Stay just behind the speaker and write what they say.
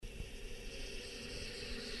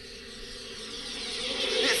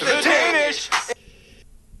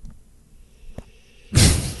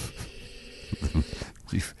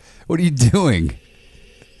What are you doing?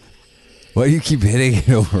 Why do you keep hitting it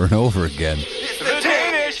over and over again? It's the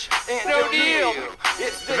Danish and O'Neill.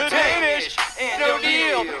 It's the Danish and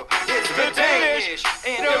O'Neill. It's the Danish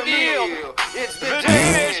and O'Neill. It's the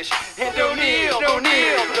Danish and O'Neill.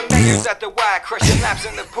 The man's at the Y, crushing laps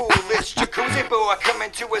in the pool. It's jacuzzi boy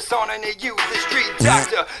coming to us on a you. The street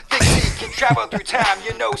doctor thinks he can travel through time.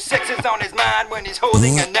 You know, sex is on his mind when he's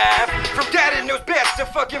holding a knife. From daddy knows best to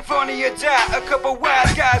fucking funny or die. A couple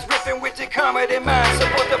wise guys ripping with the comedy mind.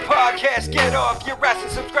 Support the podcast, get off your ass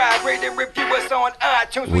and subscribe, rate and review us on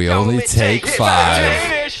iTunes. We only take 5.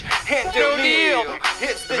 It's the Danish and O'Neill.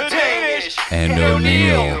 It's the Danish And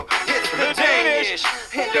O'Neill. It's the Danish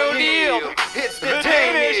and O'Neill. It's the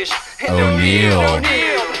Danish and O'Neill.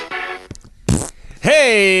 O'Neill.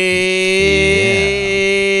 Hey,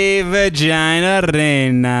 Vagina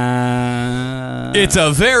Reina. It's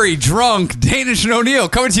a very drunk Danish and O'Neill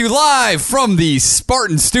coming to you live from the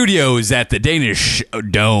Spartan Studios at the Danish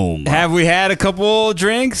Dome. Have we had a couple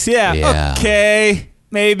drinks? Yeah. Okay.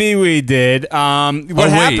 Maybe we did. What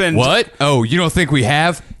happened? What? Oh, you don't think we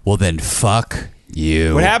have? Well, then fuck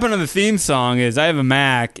you. What happened on the theme song is I have a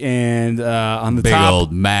Mac, and on the Big top,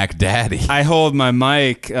 old Mac Daddy. I hold my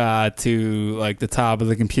mic to like the top of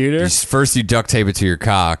the computer. First you duct tape it to your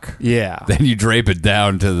cock. Yeah. Then you drape it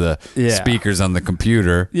down to the speakers on the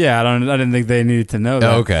computer. Yeah, I didn't think they needed to know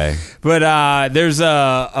that. Okay. But there's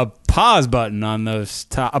a pause button on those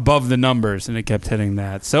above the numbers, and it kept hitting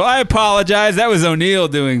that. So I apologize. That was O'Neill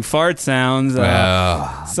doing fart sounds.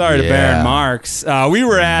 Sorry to Baron Marks. We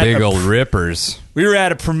were at big old rippers. We were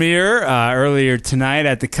at a premiere earlier tonight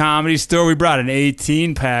at the Comedy Store. We brought an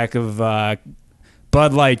 18-pack of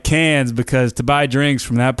Bud Light cans because to buy drinks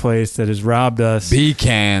from that place that has robbed us B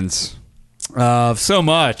cans of so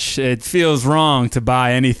much, it feels wrong to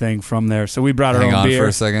buy anything from there. So we brought our own beer. Hang on for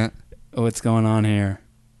a second. What's going on here?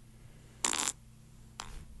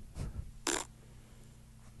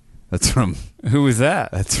 That's from... Who was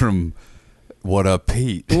that? That's from... What Up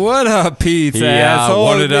Pete. What up, Pete? He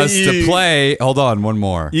wanted us to play. Hold on, one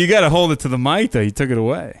more. You got to hold it to the mic, though. You took it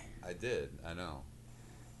away. I did. I know.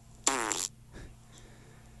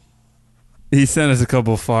 He sent us a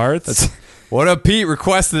couple farts. What Up Pete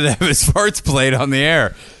requested to have his farts played on the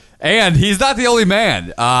air. And he's not the only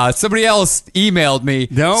man. Somebody else emailed me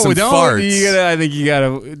some farts. I think you gotta.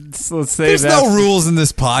 Let's say there's no rules in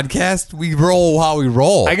this podcast. We roll how we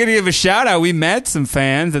roll. I gotta give a shout out. We met some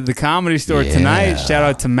fans at the Comedy Store tonight. Shout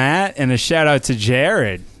out to Matt and a shout out to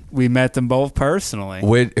Jared. We met them both personally.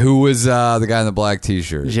 Who was the guy in the black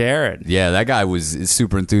T-shirt? Jared. Yeah, that guy was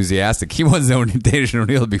super enthusiastic. He wants Danish and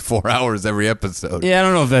O'Neill to be 4 hours every episode. Yeah, I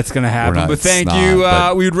don't know if that's going to happen, but thank you.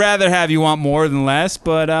 We'd rather have you want more than less,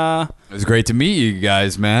 but... it was great to meet you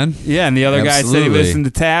guys, man. Yeah, and the other guy said he listened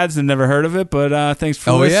to Tads and never heard of it, but thanks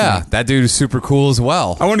for listening. Oh, yeah. That dude is super cool as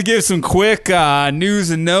well. I want to give some quick news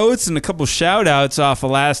and notes and a couple shout-outs off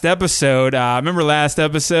of last episode. Remember last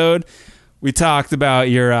episode... We talked about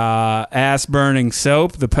your ass-burning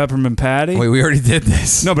soap, the peppermint patty. Wait, we already did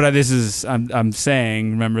this. No, but this is, I'm saying,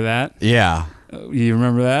 remember that? Yeah. You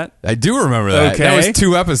remember that? I do remember that. Okay. That was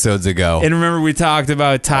 2 episodes ago. And remember we talked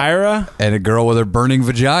about Tyra? And a girl with her burning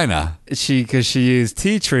vagina. Because she used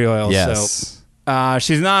tea tree oil soap.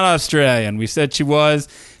 She's not Australian. We said she was.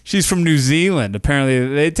 She's from New Zealand.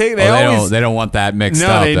 Apparently, they don't want that mixed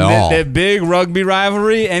up at all. That big rugby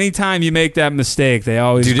rivalry. Anytime you make that mistake, they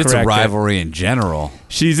always correct it's a rivalry in general.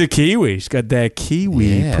 She's a Kiwi. She's got that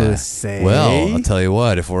Kiwi pussy. Well, I'll tell you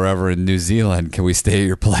what. If we're ever in New Zealand, can we stay at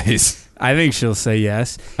your place? I think she'll say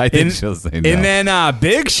yes. I think she'll say no. And then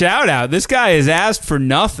big shout out. This guy has asked for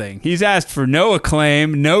nothing. He's asked for no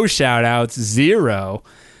acclaim, no shout outs, 0.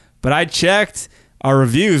 But I checked our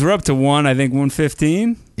reviews. We're up to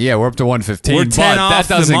 115. Yeah, we're up to 115. We're 10 but off that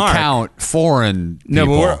doesn't the mark. count foreign people.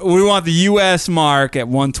 No, but we want the U.S. mark at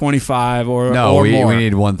 125 or more. We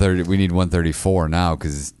need 130. We need 134 now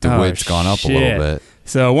because DeWitt's gone up a little bit.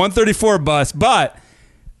 So 134 bus. But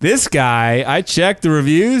this guy, I checked the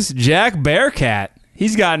reviews. Jack Bearcat.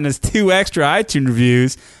 He's gotten us 2 extra iTunes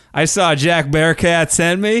reviews. I saw Jack Bearcat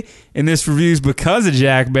send me, and this review's because of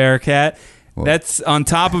Jack Bearcat. Well, that's on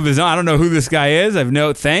top of his own. I don't know who this guy is.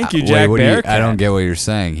 Thank you, Jack Bearcat. I don't get what you're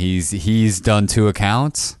saying. He's done 2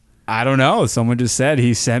 accounts? I don't know. Someone just said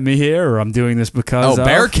he sent me here, or I'm doing this because of.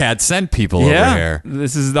 Bearcat sent people over here.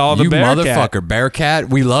 This is all the you Bearcat. You motherfucker. Bearcat,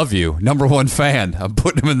 we love you. #1 fan. I'm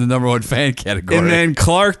putting him in the #1 fan category. And then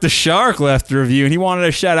Clark the Shark left a review, and he wanted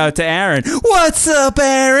a shout out to Aaron. What's up,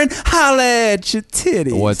 Aaron? Holla at your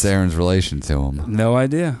titties. What's Aaron's relation to him? No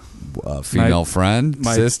idea. Female friend,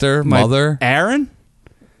 sister, mother. Aaron?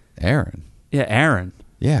 Aaron. Yeah, Aaron.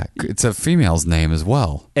 Yeah, it's a female's name as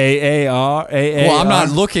well. A-A-R? A-A-R? Well, I'm not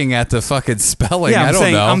looking at the fucking spelling. Yeah, I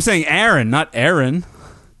don't know. I'm saying Aaron, not Aaron.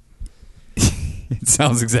 It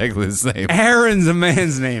sounds exactly the same. Aaron's a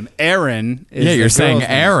man's name. Aaron is Yeah, you're a saying girl's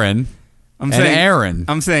name. Aaron. I'm and saying Aaron.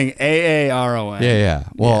 I'm saying A-A-R-O-N. Yeah.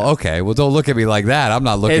 Well, okay. Well, don't look at me like that. I'm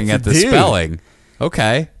not looking It's at a the dude. spelling.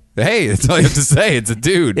 Okay. Hey, that's all you have to say. It's a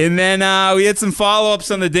dude. And then we had some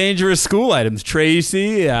follow-ups on the dangerous school items.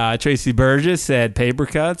 Tracy Burgess said paper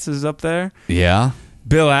cuts is up there. Yeah.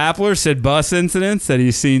 Bill Appler said bus incidents, that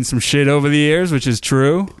he's seen some shit over the years, which is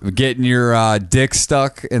true. Getting your dick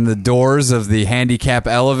stuck in the doors of the handicap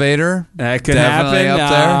elevator. That could Definitely happen.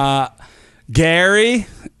 up there. Gary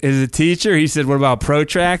is a teacher. He said, what about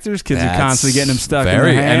protractors? Kids are constantly getting them stuck in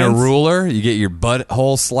their hands. And a ruler. You get your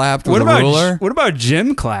butthole slapped with a ruler. What about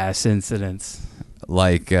gym class incidents?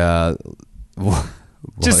 Like,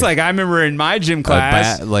 Just like I remember in my gym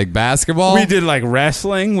class, like basketball. we did like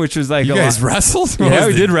wrestling, which was like You guys wrestled? Yeah,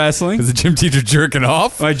 we did wrestling. Was the gym teacher jerking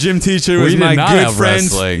off? My gym teacher We was did my not good have friend's.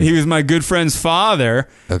 wrestling. He was my good friend's father,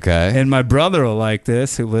 Okay. and my brother will like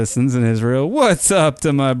this, who listens in Israel. What's up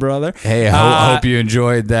to my brother? Hey, I hope you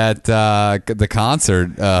enjoyed that the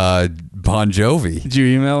concert. Bon Jovi. Did you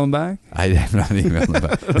email him back? I have not emailed him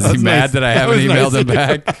back. Is he was mad nice. that I That haven't was emailed nice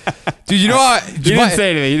him of back? Dude, you know what? He didn't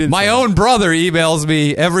say anything. He didn't My say own brother emails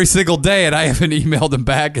me every single day, and I haven't emailed him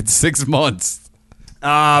back in 6 months.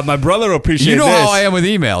 My brother will appreciate You know this. how I am with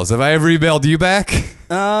emails. Have I ever emailed you back?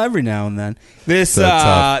 Every now and then. This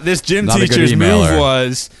tough. this gym Not a good teacher's move emailer.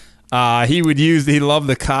 was he loved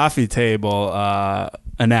the coffee table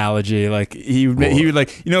analogy. Like he would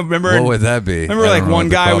like, remember What would that be? Remember I like don't know one what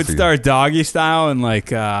the guy would coffee- start doggy style and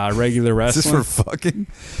like regular Is wrestling. this for fucking?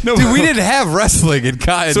 No, Dude, we didn't have wrestling in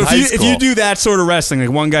high so school. if you do that sort of wrestling,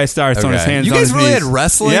 like one guy starts on his hands, You on guys his really knees. had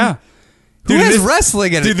wrestling? Yeah. Who Dude, has this-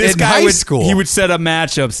 wrestling in, Dude, this in guy high would school? he would set up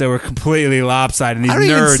matchups that were completely lopsided. And these I don't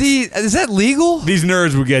nerds, even see. Is that legal? these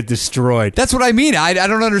nerds would get destroyed. That's what I mean. I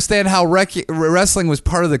don't understand how wrestling was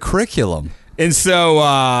part of the curriculum. And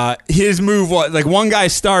so his move was like one guy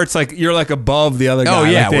starts like you're like above the other guy. Oh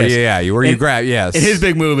yeah, like this. where you grab. Yes. And his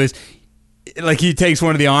big move is like he takes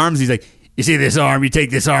one of the arms. He's like, you see this arm? You take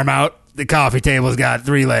this arm out. The coffee table's got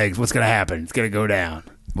 3 legs. What's gonna happen? It's gonna go down.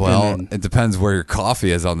 Well, And then- it depends where your coffee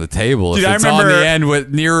is on the table. Dude, if I it's on remember- the end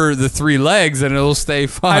with nearer the 3 legs, then it'll stay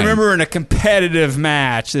fine. I remember in a competitive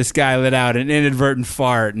match, this guy let out an inadvertent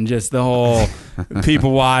fart, and just the whole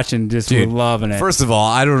people watching just Dude, were loving it. First of all,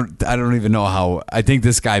 I don't even know how. I think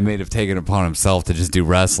this guy may have taken it upon himself to just do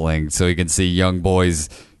wrestling so he can see young boys.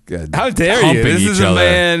 How dare you? humping This each is a other.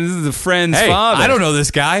 man. This is a friend's Hey, father. I don't know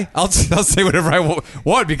this guy. I'll say whatever I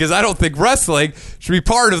want because I don't think wrestling should be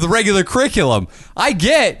part of the regular curriculum. I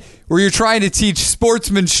get where you're trying to teach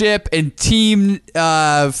sportsmanship and team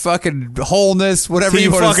fucking wholeness, whatever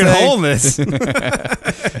Team you want to fucking say. wholeness.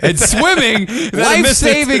 And swimming,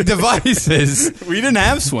 life-saving devices. We didn't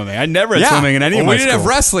have swimming. I never had Yeah. swimming in any of Well, my we didn't have schools.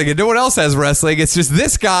 wrestling, and no one else has wrestling. It's just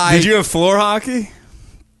this guy. Did you have floor hockey?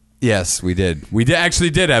 Yes, we did. We did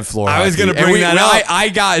have floor I was hockey. gonna And bring that up. I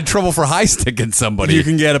got in trouble for high sticking somebody. You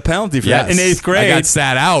can get a penalty for that. In 8th grade, I got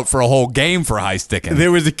sat out for a whole game for high sticking.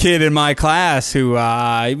 there was a kid in my class who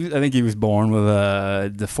I think he was born with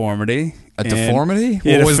a deformity. A And deformity? he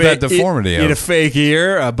had What a was fa- that deformity He had a of? fake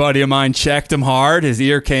ear. A buddy of mine checked him hard. His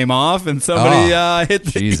ear came off, and somebody hit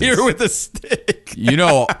the Jesus. ear with a stick. You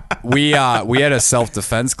know, we had a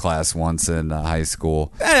self-defense class once in high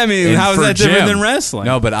school. I mean, And how is for that different gym- than wrestling?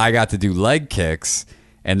 No, but I got to do leg kicks,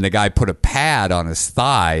 and the guy put a pad on his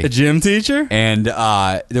thigh. A gym teacher? And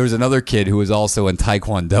there was another kid who was also in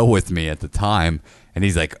Taekwondo with me at the time. And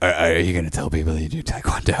he's like, are you going to tell people that you do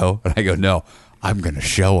Taekwondo? And I go, no, I'm going to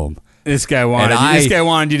show them. This guy wanted And this guy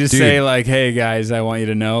wanted you to dude. say like, "Hey guys, I want you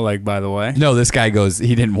to know." Like, by the way. No, this guy goes,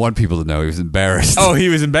 he didn't want people to know. He was embarrassed. Oh, he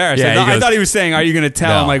was embarrassed. Yeah, I he goes- thought he was saying, "Are you going to tell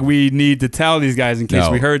No. him?" Like, we need to tell these guys in case No.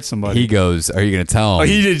 we hurt somebody. He goes, are you going to tell him? Oh,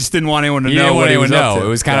 he just didn't want anyone to He know didn't what want he anyone was to up know. to. It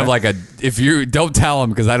was kind of like if you don't tell him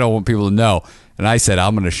because I don't want people to know. And I said,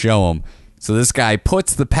 I'm going to show him. So this guy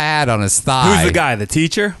puts the pad on his thigh. Who's the guy? The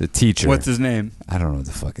teacher? The teacher. What's his name? I don't know what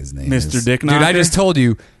the fuck his name Mr. is. Dick Dude, I Knocker? just told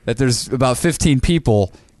you that there's about 15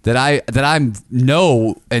 people that I'm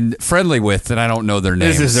know and friendly with that I don't know their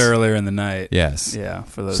names. This is earlier in the night. Yes. Yeah,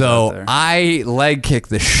 for those out So there. I leg kick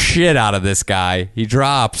the shit out of this guy. He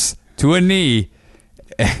drops to a knee,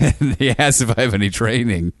 and he asks if I have any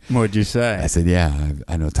training. What'd you I say? said, yeah,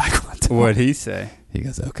 I know Taekwondo. What'd he say? He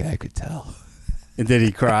goes, okay, I could tell. And did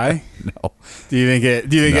he cry? No. Do you think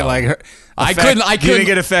it No. like hurt? I Do you think couldn't-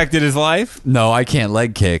 it affected his life? No, I can't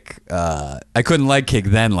leg kick. I couldn't leg kick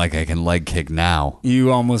then like I can leg kick now.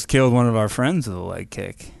 You almost killed one of our friends with a leg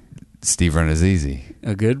kick. Steve Renazizi.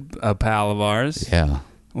 A pal of ours. Yeah.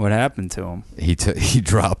 What happened to him? He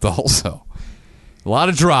dropped also. A lot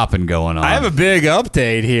of dropping going on. I have a big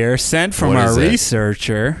update here sent from our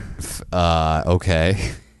researcher.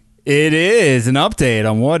 Okay. It is an update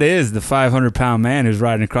on what is the 500-pound man who's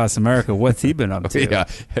riding across America. What's he been up to? Yeah.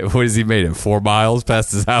 What has he made it? 4 miles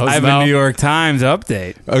past his house I have now? a New York Times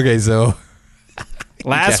update. Okay, so...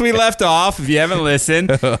 Last we left off, if you haven't listened,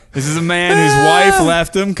 this is a man whose wife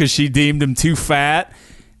left him because she deemed him too fat.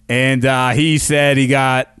 And he said he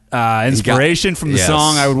got inspiration from the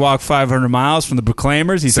song "I Would Walk 500 Miles" from the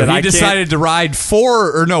Proclaimers. He said he decided to ride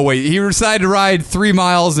 3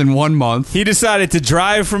 miles in 1 month. He decided to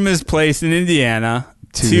drive from his place in Indiana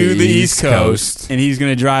to the East Coast, and he's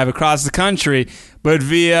going to drive across the country, but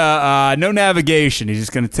via no navigation. He's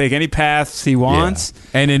just going to take any paths he wants.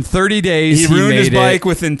 Yeah. And in 30 days, he ruined his bike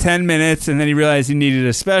within 10 minutes, and then he realized he needed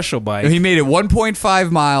a special bike. He made it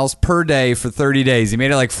 1.5 miles per day for 30 days. He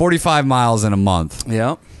made it like 45 miles in a month.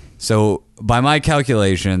 Yep. So by my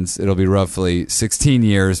calculations, it'll be roughly 16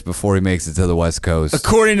 years before he makes it to the West Coast.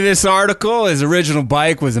 According to this article, his original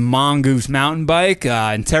bike was a Mongoose mountain bike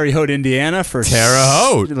in Terre Haute, Indiana. Terre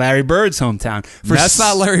Haute? Larry Bird's hometown. That's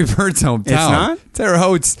not Larry Bird's hometown. It's not? Terre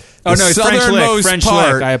Haute's the southernmost French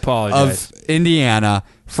part I apologize. of Indiana.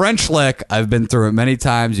 French Lick, I've been through it many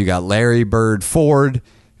times. You got Larry Bird Ford.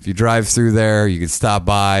 If you drive through there, you can stop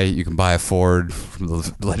by. You can buy a Ford from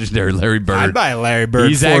the legendary Larry Bird. I'd buy a Larry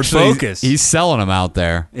Bird Ford Focus. He's selling them out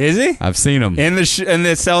there. Is he? I've seen him. In the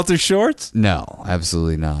Celtics shorts? No,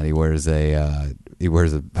 absolutely not. He wears a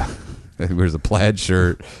plaid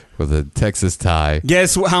shirt with a Texas tie.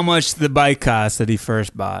 Guess how much the bike cost that he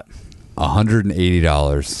first bought? $180.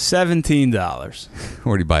 $17.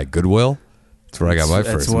 Where did he buy? Goodwill? That's where I got my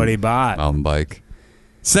first. That's what he bought. Mountain bike.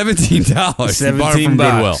 $17. $17 He bought it from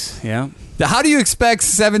Goodwill. Yeah. How do you expect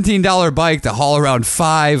 $17 bike to haul around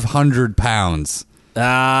 500 pounds?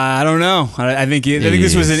 I don't know. I think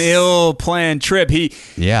this was an ill-planned trip.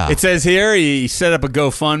 It says here he set up a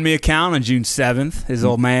GoFundMe account on June 7th. His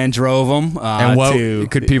old man drove him. And what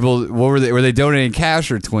were they? Were they donating cash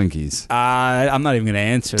or Twinkies? I'm not even going to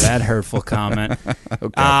answer that hurtful comment. Okay.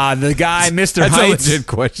 The guy, Mr. That's Heights. a legit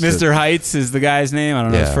question. Mr. Heights is the guy's name. I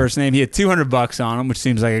don't know his first name. He had $200 on him, which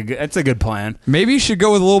seems like that's a good plan. Maybe you should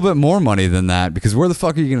go with a little bit more money than that, because where the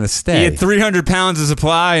fuck are you going to stay? He had 300 pounds of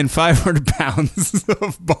supply and 500 pounds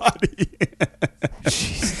of body.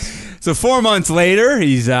 So 4 months later,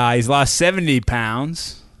 he's lost 70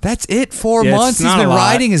 pounds. That's it. 4 months. He's been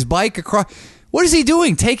riding his bike across. What is he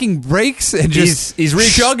doing? Taking breaks and just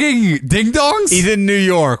chugging ding dongs? He's in New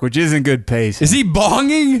York, which isn't good pace. Is he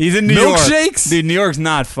bonging? He's in New York. Milkshakes? Dude, New York's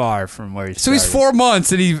not far from where he's. So he's 4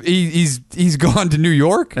 months and he's gone to New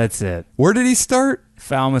York? That's it. Where did he start?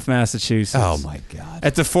 Falmouth, Massachusetts. Oh my God!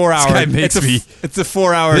 It's a 4 hour. It's a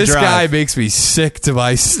 4 hour drive. This guy makes me sick to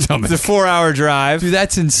my stomach. It's a 4 hour drive. Dude,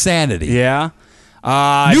 that's insanity. Yeah.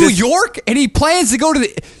 New York, and he plans to go to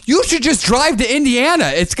the. You should just drive to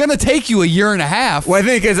Indiana. It's going to take you a year and a half. Well, I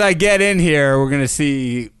think as I get in here, we're going to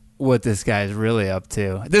see what this guy's really up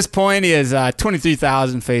to. At this point, he has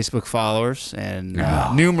 23,000 Facebook followers and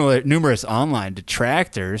numerous online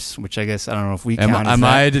detractors, which I guess I don't know if we count. Am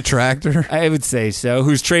I a detractor? I would say so.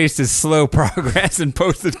 Who's traced his slow progress and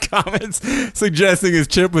posted comments suggesting his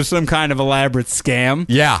chip was some kind of elaborate scam.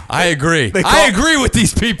 Yeah, I agree. I agree with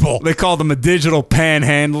these people. They called him a digital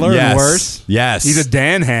panhandler and worse. Yes. He's a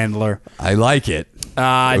Dan handler. I like it.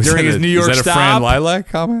 During his New York stop. Is that a Fran Lilac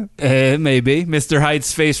comment? Maybe. Mr.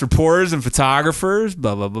 Heights faced reporters and photographers,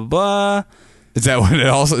 blah, blah, blah, blah. Is that what it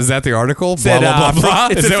also? Is that the article? Blah, blah, blah, blah.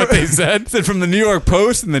 Is that what they said? It said from the New York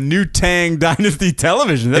Post and the New Tang Dynasty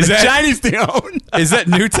Television. That's Chinese to own. Is that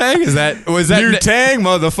New Tang? Was that New Tang,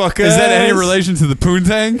 motherfucker? Is that any relation to the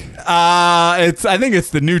Poontang? I think it's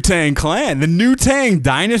the New Tang clan. The New Tang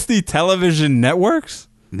Dynasty Television Networks.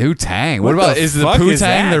 New Tang. What about is the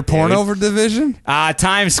Poontang their porno division?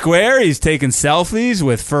 Times Square. He's taking selfies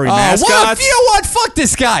with furry mascots. What? You know what? Fuck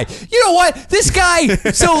this guy. You know what? This guy.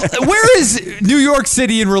 So where is New York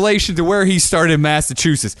City in relation to where he started in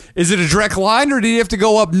Massachusetts? Is it a direct line, or did he have to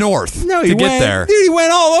go up north? No, to get there. Dude, he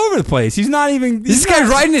went all over the place. He's not even. This guy's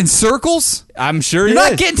riding in circles. I'm sure you're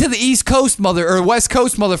not getting to the East Coast, West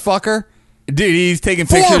Coast, motherfucker. Dude, he's taking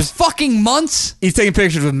pictures. 4 fucking months? He's taking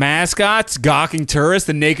pictures with mascots, gawking tourists,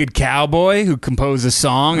 the naked cowboy who composed a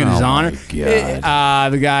song in his honor.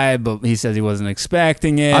 God. The guy, he says he wasn't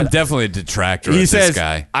expecting it. I'm definitely a detractor of this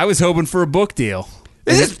guy. I was hoping for a book deal.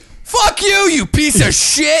 Is it Fuck you piece of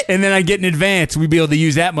shit. And then I'd get an advance. We'd be able to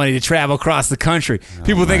use that money to travel across the country.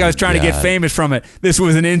 People think I was trying to get famous from it. This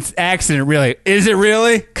was an accident, really. Is it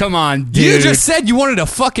really? Come on, dude. You just said you wanted a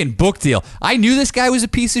fucking book deal. I knew this guy was a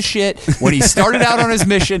piece of shit when he started out on his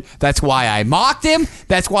mission. That's why I mocked him.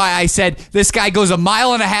 That's why I said this guy goes 1.5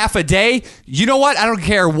 miles a day. You know what? I don't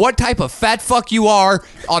care what type of fat fuck you are.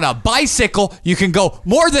 On a bicycle, you can go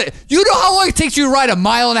more than... You know how long it takes you to ride 1.5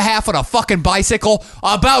 miles on a fucking bicycle?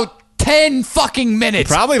 About 10 fucking minutes.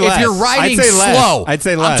 Probably less. If you're riding I'd say slow. Less. I'd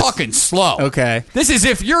say less. I'm talking slow. Okay. This is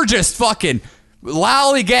if you're just fucking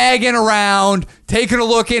lollygagging around, taking a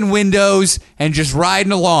look in windows, and just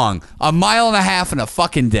riding along 1.5 miles in a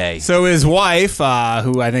fucking day. So his wife,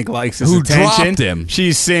 who I think likes his Who attention, dropped him.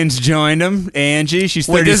 She's since joined him. Angie, she's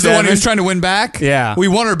 37. Wait, this is the one who's trying to win back? Yeah. We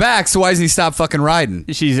won her back, so why doesn't he stop fucking riding?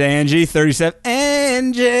 She's Angie, 37.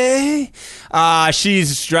 Angie.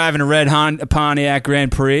 She's driving a red Pontiac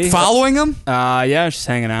Grand Prix. Following him? Yeah, she's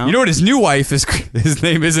hanging out. You know what his new wife is? His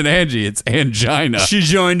name isn't Angie, it's Angina. She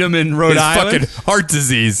joined him in Rhode His Island. fucking heart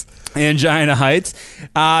disease. Angina Heights.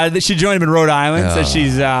 She joined him in Rhode Island, so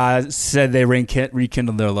she's said they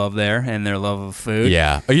rekindled their love there and their love of food.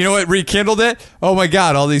 Yeah. You know what rekindled it? Oh my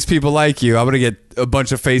God, all these people like you. I'm going to get a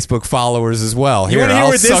bunch of Facebook followers as well. Here,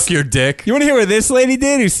 I'll suck your dick. You want to hear what this lady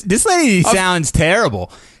did? This lady sounds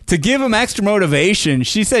terrible. To give him extra motivation,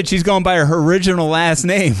 she said she's going by her original last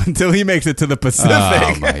name until he makes it to the Pacific.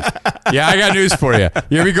 Oh, yeah, I got news for you.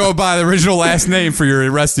 You're going to go by the original last name for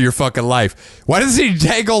your rest of your fucking life. Why does he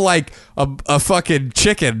dangle like a fucking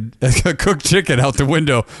chicken, a cooked chicken out the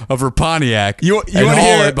window of her Pontiac you and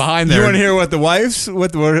haul it behind there? You want to hear what the wife's,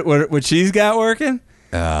 what she's got working?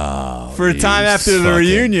 Oh, for a time after the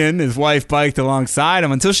reunion, his wife biked alongside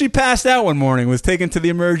him until she passed out one morning, was taken to the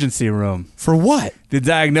emergency room. For what? The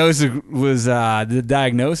diagnosis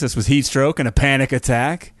was heat stroke and a panic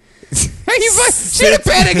attack. She had a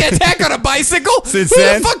panic attack on a bicycle? Who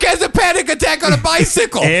the fuck has a panic attack on a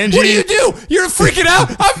bicycle? Angie, what do you do? You're freaking out?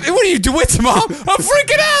 What do you do with Mom? I'm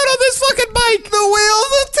freaking out on this fucking bike. The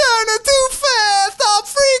wheels are turning too fast. I'm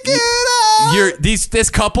freaking out. This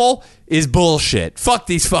couple is bullshit. Fuck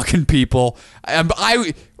these fucking people.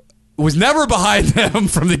 I was never behind them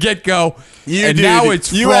from the get-go, now it's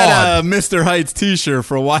fraud. You had a Mr. Heights t-shirt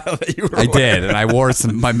for a while that you were wearing. I did, and I wore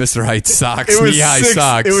my Mr. Heights socks, knee-high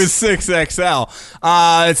socks. It was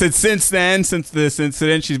 6XL. It said since this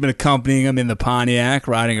incident, she's been accompanying him in the Pontiac,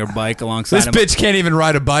 riding her bike alongside him. This bitch can't even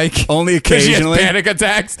ride a bike. Only occasionally. She has panic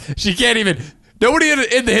attacks. She can't even... Nobody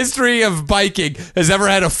in the history of biking has ever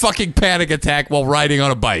had a fucking panic attack while riding on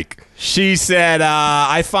a bike. She said,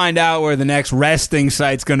 I find out where the next resting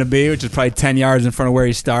site's going to be, which is probably 10 yards in front of where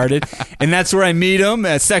he started. And that's where I meet him.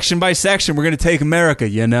 Section by section, we're going to take America,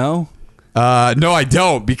 you know? No, I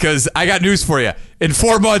don't, because I got news for you. In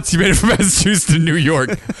 4 months, you made it from Massachusetts to New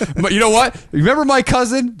York. But you know what? Remember my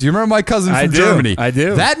cousin? Do you remember my cousin from Germany? I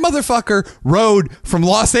do. That motherfucker rode from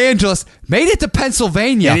Los Angeles, made it to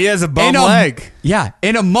Pennsylvania. And he has a bum leg. Yeah,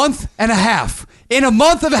 in a month and a half. In a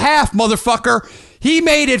month and a half, motherfucker, he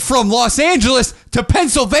made it from Los Angeles to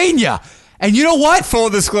Pennsylvania. And you know what?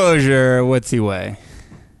 Full disclosure, what's he weigh?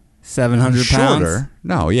 700 pounds? Shorter.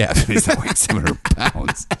 No, yeah. He's not weighing 700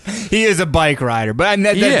 pounds. He is a bike rider. But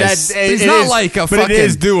He's not like a but fucking... it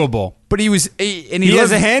is doable. But he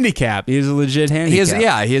has a handicap. He has a legit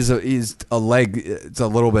handicap. He has a leg. It's a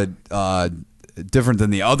little bit different than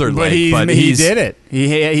the other leg. But he did it.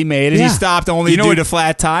 He made it. Yeah. He stopped only due to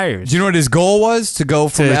flat tires. Do you know what his goal was? To go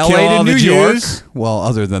from To LA kill to all New the York. Jews? Well,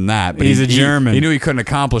 other than that, but He's a German. He knew he couldn't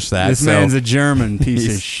accomplish that. This man's a German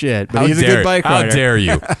piece of shit. But he's a good bike rider. How dare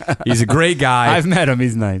you? He's a great guy. I've met him.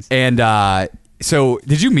 He's nice. And so,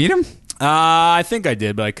 did you meet him? I think I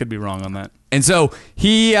did, but I could be wrong on that. And so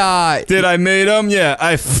he did I meet him? Yeah,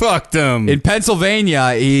 I fucked him. In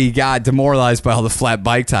Pennsylvania, he got demoralized by all the flat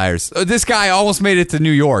bike tires. This guy almost made it to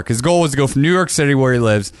New York. His goal was to go from New York City, where he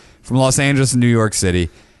lives, from Los Angeles to New York City,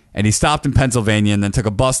 and he stopped in Pennsylvania and then took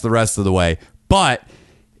a bus the rest of the way. But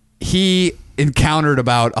he encountered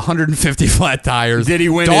about 150 flat tires. Did he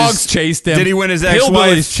win? Dogs chased him. Did he win his ex-wife?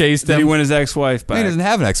 Hillbillies chased him. Did he win his ex-wife back? He doesn't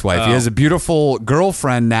have an ex-wife. Oh. He has a beautiful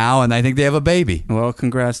girlfriend now, and I think they have a baby. Well,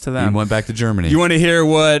 congrats to them. He went back to Germany. You want to hear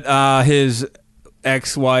what his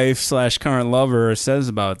ex-wife / current lover says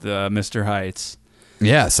about Mr. Heights?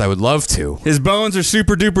 Yes, I would love to. His bones are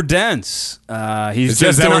super duper dense. Is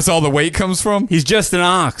that where all the weight comes from? He's just an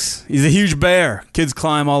ox. He's a huge bear. Kids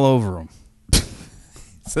climb all over him.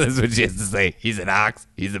 So that's what she has to say. He's an ox.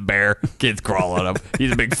 He's a bear. Kids crawl on him.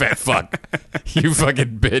 He's a big fat fuck. You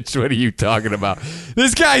fucking bitch. What are you talking about?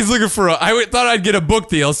 This guy's looking for I thought I'd get a book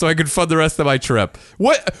deal so I could fund the rest of my trip.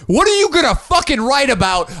 What are you going to fucking write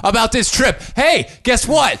about this trip? Hey, guess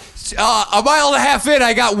what? A mile and a half in,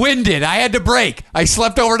 I got winded. I had to break. I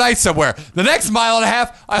slept overnight somewhere. The next mile and a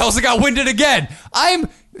half, I also got winded again. I'm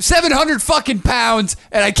 700 fucking pounds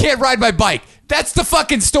and I can't ride my bike. That's the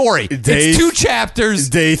fucking story. It's 2 chapters.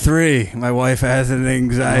 Day 3. My wife has an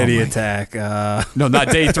anxiety attack. No, not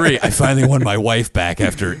day 3. I finally won my wife back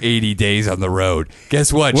after 80 days on the road.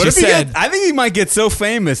 Guess what? What she if said, I think he might get so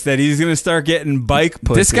famous that he's going to start getting bike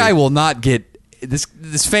pussy. this guy will not get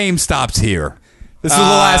this fame stops here. This is the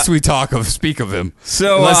last we speak of him.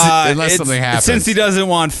 So unless something happens. Since he doesn't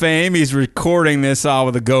want fame, he's recording this all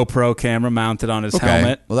with a GoPro camera mounted on his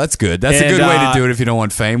helmet. Well, that's good. That's a good way to do it if you don't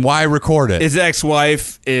want fame. Why record it? His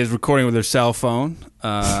ex-wife is recording with her cell phone.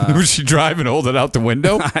 Would she drive and hold it out the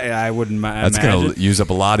window? I wouldn't imagine. That's going to use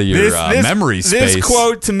up a lot of your memory space. This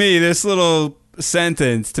quote to me, this little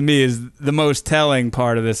sentence to me is the most telling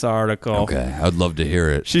part of this article. Okay, I'd love to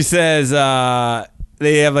hear it. She says,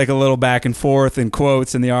 they have like a little back and forth in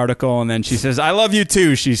quotes in the article, and then she says, "I love you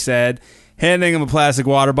too," she said, handing him a plastic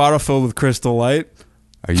water bottle filled with Crystal Light.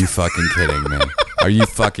 Are you fucking kidding me? Are you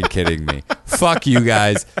fucking kidding me? Fuck you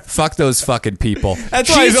guys. Fuck those fucking people. That's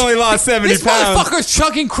why he's only lost 70 this pounds. This motherfucker's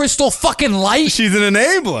chugging Crystal fucking Light. She's an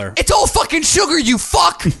enabler. It's all fucking sugar, you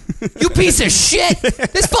fuck. You piece of shit.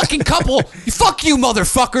 This fucking couple, fuck you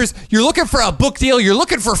motherfuckers. You're looking for a book deal. You're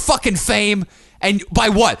looking for fucking fame. And by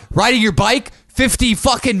what? Riding your bike? 50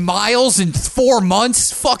 fucking miles in 4 months?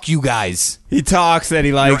 Fuck you guys. He talks that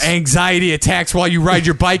he likes your anxiety attacks while you ride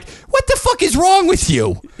your bike. What the fuck is wrong with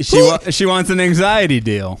you? She wants an anxiety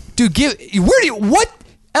deal. Dude, what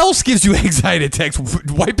else gives you anxiety attacks?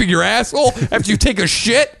 Wiping your asshole after you take a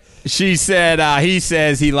shit? She said he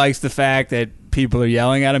says he likes the fact that people are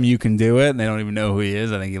yelling at him, you can do it, and they don't even know who he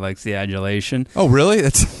is. I think he likes the adulation. Oh, really?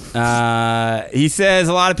 He says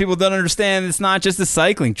a lot of people don't understand it's not just a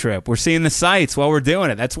cycling trip. We're seeing the sights while we're doing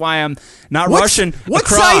it. That's why I'm not rushing What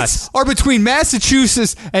across. sites are between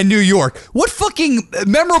Massachusetts and New York? What fucking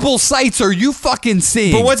memorable sites are you fucking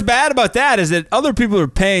seeing? But what's bad about that is that other people are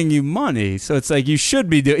paying you money, so it's like you should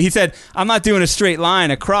be doing. He said, "I'm not doing a straight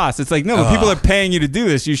line across." It's like, no, but people are paying you to do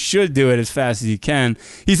this. You should do it as fast as you can.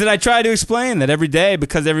 He said, "I try to explain that every day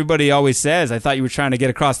because everybody always says I thought you were trying to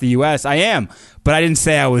get across the U.S. I am, but I didn't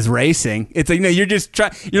say I was racing." It's like, no, you're just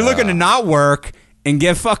you're looking to not work and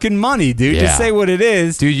get fucking money, dude. Yeah. Just say what it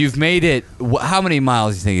is, dude. You've made it. How many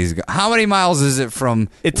miles do you think he's going? How many miles is it from?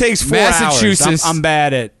 It takes 4 Massachusetts. hours. I'm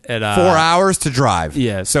bad at 4 hours to drive.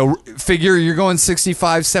 Yeah. So figure you're going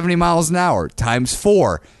 65, 70 miles an hour times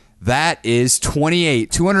 4. That is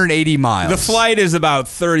 280 miles. The flight is about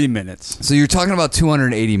 30 minutes. So you're talking about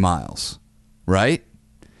 280 miles, right?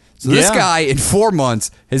 So this guy in 4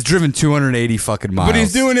 months has driven 280 fucking miles. But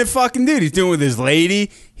he's doing it fucking, dude. He's doing it with his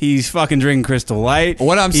lady. He's fucking drinking Crystal Light.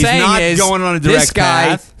 What I'm saying not is, going on a direct this guy,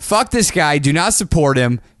 path. fuck this guy. Do not support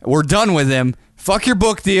him. We're done with him. Fuck your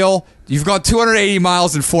book deal. You've got 280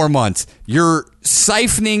 miles in 4 months. You're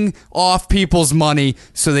siphoning off people's money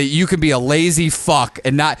so that you can be a lazy fuck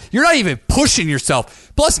and you're not even pushing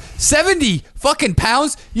yourself. Plus 70 fucking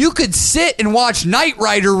pounds, you could sit and watch Knight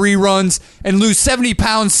Rider reruns and lose 70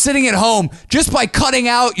 pounds sitting at home just by cutting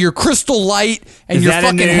out your Crystal Light and your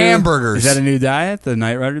fucking hamburgers. Is that a new diet, the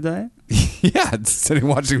Knight Rider diet? Yeah, it's sitting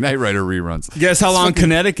watching Knight Rider reruns. Guess how long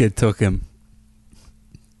Connecticut took him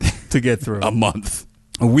to get through? A month.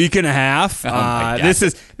 A week and a half. Oh my God. This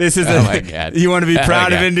is. Oh my God. You want to be proud Oh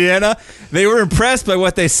my of God. Indiana? They were impressed by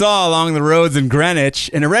what they saw along the roads in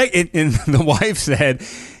Greenwich. And the wife said,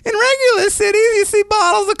 "In regular cities, you see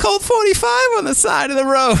bottles of Colt 45 on the side of the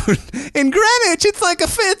road. In Greenwich, it's like a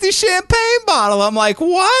fancy champagne bottle." I'm like,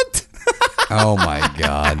 what? Oh my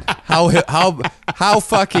God! How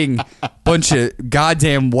fucking bunch of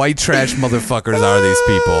goddamn white trash motherfuckers are these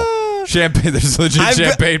people? Champagne. There's legit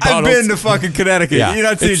champagne bottles. I've been to fucking Connecticut. Yeah. You're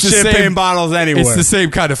not seeing It's the champagne same- bottles anywhere. It's the same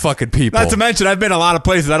kind of fucking people. Not to mention, I've been a lot of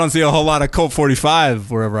places. I don't see a whole lot of Colt 45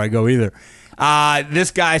 wherever I go either. This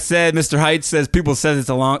guy said, Mr. Height says, people say it's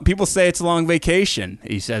a long vacation.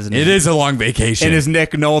 He says It is a long vacation. in his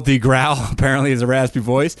Nick Nolte growl, apparently is a raspy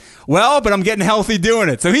voice. Well, but I'm getting healthy doing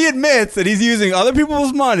it. So he admits that he's using other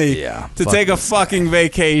people's money to take a fucking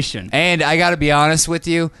vacation. And I got to be honest with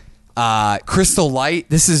you, Crystal Light.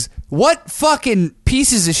 This is what fucking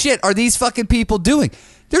pieces of shit are these fucking people doing?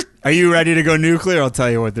 Are you ready to go nuclear? I'll tell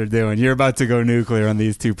you what they're doing. You're about to go nuclear on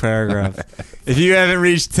these 2 paragraphs. If you haven't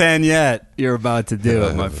reached 10 yet, you're about to do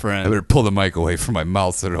it, my friend. I better pull the mic away from my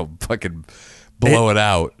mouth so I don't fucking blow it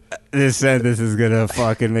out. This said this is going to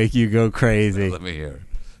fucking make you go crazy. Let me hear.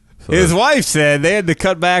 His wife said they had to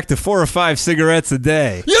cut back to 4 or 5 cigarettes a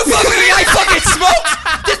day. You fucking guy fucking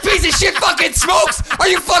smokes? This piece of shit fucking smokes? Are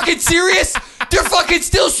you fucking serious? They're fucking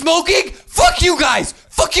still smoking? Fuck you guys.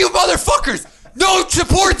 Fuck you motherfuckers. Don't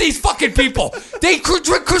support these fucking people. They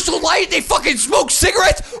drink Crystal Light. They fucking smoke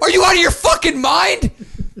cigarettes. Are you out of your fucking mind?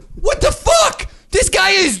 What the fuck? This guy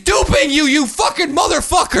is duping you, you fucking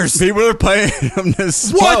motherfuckers. People are paying him to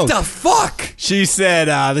smoke. What the fuck? She said,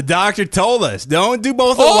 the doctor told us, don't do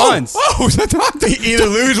both at once. Oh, the doctor. Either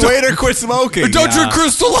lose weight or quit smoking. Don't drink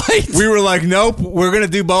Crystal Light. We were like, nope, we're going to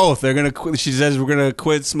do both. They're going to. She says we're going to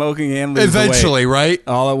quit smoking and lose eventually, weight. right?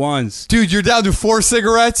 All at once. Dude, you're down to 4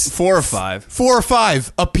 cigarettes? 4 or 5. 4 or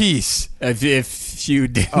 5 a piece. If you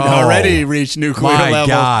didn't already reach nuclear level. My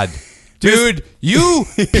God. Dude, you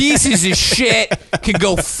pieces of shit can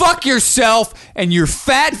go fuck yourself and your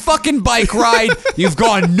fat fucking bike ride. You've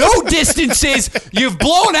gone no distances. You've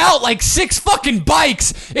blown out like 6 fucking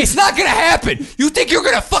bikes. It's not going to happen. You think you're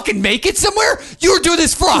going to fucking make it somewhere? You were doing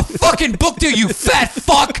this for a fucking book deal, you fat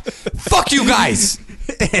fuck. Fuck you guys.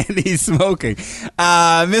 And he's smoking.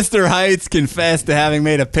 Mr. Heights confessed to having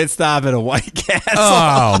made a pit stop at a White Castle.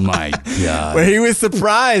 Oh, my God. Where he was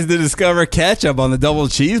surprised to discover ketchup on the double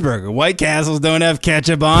cheeseburger. White Castles don't have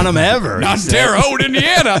ketchup on them ever. Not Terre Haute,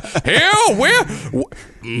 Indiana. Hell, where?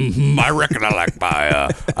 I reckon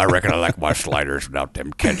I like my sliders without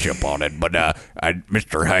them ketchup on it. But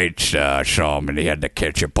Mr. Heights saw him and he had the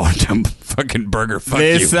ketchup on them fucking burger. Fuck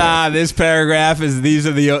this you. This paragraph is these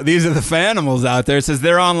are the fanimals out there. It says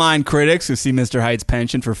they're online critics who see Mr. Heights'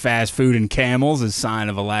 penchant for fast food and camels as sign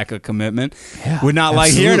of a lack of commitment. Yeah, would not like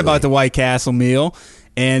absolutely. hearing about the White Castle meal,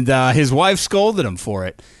 and his wife scolded him for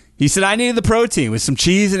it. He said, I needed the protein with some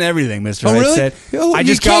cheese and everything, Mr. Heights really? said. Oh, I you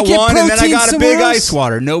just can't got get one, and then I protein got a somewhere big else? ice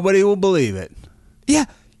water. Nobody will believe it. Yeah,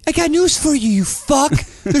 I got news for you, you fuck.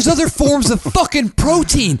 There's other forms of fucking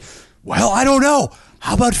protein. Well, I don't know.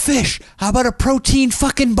 How about fish? How about a protein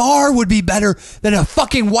fucking bar would be better than a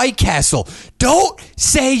fucking White Castle? Don't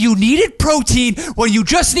say you needed protein when you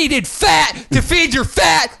just needed fat to feed your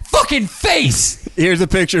fat fucking face. Here's a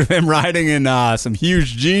picture of him riding in some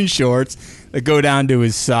huge jean shorts that go down to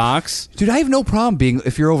his socks. Dude, I have no problem being,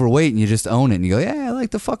 if you're overweight and you just own it and you go, yeah, I like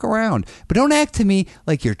to fuck around. But don't act to me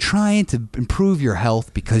like you're trying to improve your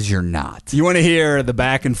health because you're not. You want to hear the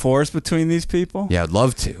back and forth between these people? Yeah, I'd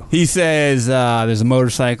love to. He says there's a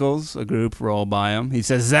motorcycles, a group roll by him. He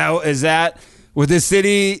says, is that what this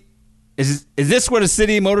city... Is this what a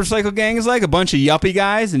city motorcycle gang is like? A bunch of yuppie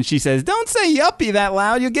guys? And she says, don't say yuppie that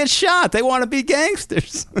loud. You'll get shot. They want to be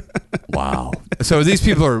gangsters. Wow. So these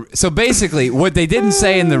people are... So basically, what they didn't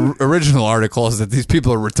say in the original article is that these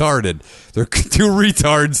people are retarded. They're 2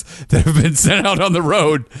 retards that have been sent out on the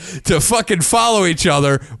road to fucking follow each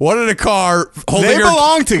other. One in a car holding They her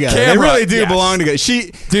belong together. camera. They really do Yes. belong together.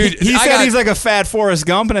 Dude, he said he's like a fat Forrest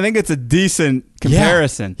Gump, and I think it's a decent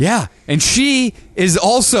comparison. Yeah. And she is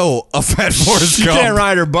also a fat Forrest She Gump. can't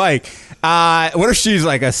ride her bike. What if she's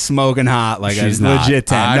like a smoking hot, like She's a not. legit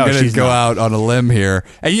 10? I'm No, going to she's go not. out on a limb here.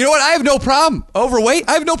 And you know what? I have no problem. Overweight,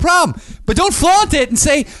 I have no problem. But don't flaunt it and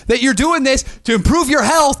say that you're doing this to improve your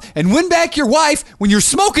health and win back your wife when you're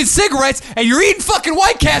smoking cigarettes and you're eating fucking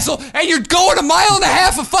White Castle and you're going 1.5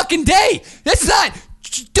 miles a fucking day. That's not...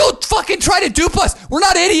 Don't fucking try to dupe us. We're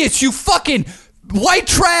not idiots, you fucking... white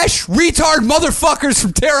trash retard motherfuckers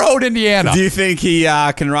from Terre Haute, Indiana. Do you think he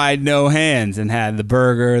can ride no hands and had the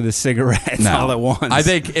burger, the cigarettes all at once? I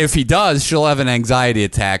think if he does, she'll have an anxiety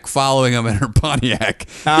attack following him in her Pontiac.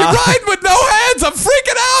 You're riding with no hands. I'm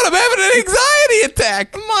freaking out. I'm having an anxiety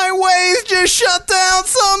attack. My ways just shut down.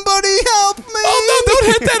 Somebody help me. Oh, no,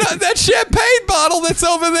 don't hit that champagne bottle that's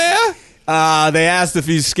over there. They asked if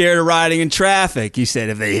he's scared of riding in traffic. He said,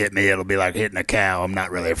 if they hit me, it'll be like hitting a cow. I'm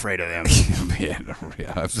not really afraid of them.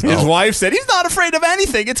 His wife said, he's not afraid of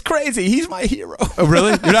anything. It's crazy. He's my hero. Oh,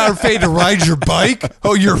 really? You're not afraid to ride your bike?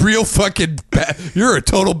 Oh, you're real fucking you're a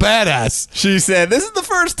total badass. She said, this is the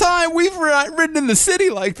first time we've ridden in the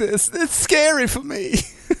city like this. It's scary for me.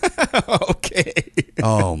 Okay.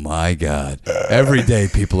 Oh, my God. Every day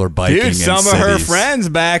people are biking in Dude, some cities. of her friends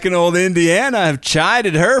back in old Indiana have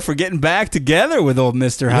chided her for getting back together with old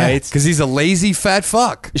Mr. Heights. Because he's a lazy fat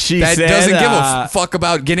fuck. She that said, doesn't give a fuck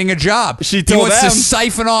about getting a job. She he told wants them- to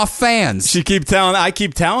siphon off fans. I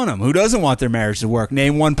keep telling them, who doesn't want their marriage to work?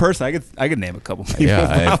 Name one person. I could name a couple people. Yeah,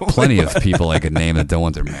 I have probably. plenty of people I could name that don't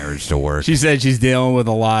want their marriage to work. She said she's dealing with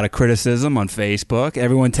a lot of criticism on Facebook.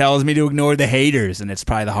 Everyone tells me to ignore the haters, and it's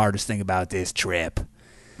probably the hardest thing about this trip.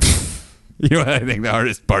 You know what I think the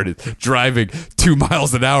hardest part is? Driving 2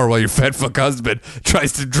 miles an hour while your fat fuck husband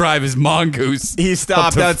tries to drive his mongoose. He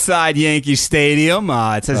stopped outside Yankee Stadium.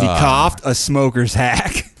 It says he coughed, a smoker's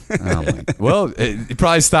hack. Oh my. Well, he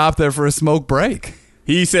probably stopped there for a smoke break.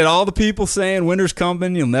 He said, all the people saying winter's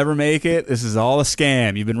coming, you'll never make it, this is all a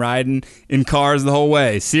scam. You've been riding in cars the whole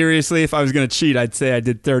way. Seriously, if I was going to cheat, I'd say I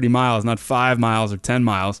did 30 miles, not 5 miles or 10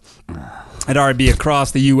 miles. I'd already be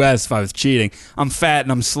across the U.S. if I was cheating. I'm fat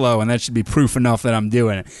and I'm slow, and that should be proof enough that I'm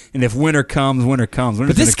doing it. And if winter comes, winter's going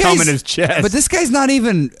to come in his chest. But this guy's not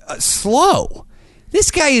even slow. This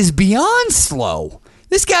guy is beyond slow.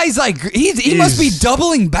 This guy's like, he must be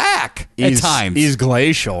doubling back at times. He's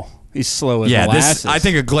glacial. He's slow as molasses. I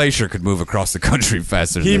think a glacier could move across the country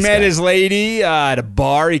faster than this He met guy. his lady at a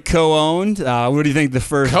bar he co-owned. What do you think the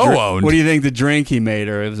first Co-owned? What do you think the drink he made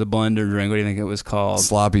her? It was a blender drink. What do you think it was called?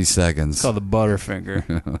 Sloppy seconds. It's called the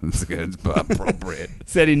Butterfinger. It's good. It's appropriate.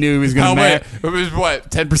 Said he knew he was going to marry. It was what?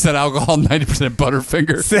 10% alcohol, 90%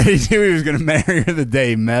 Butterfinger. Said he knew he was going to marry her the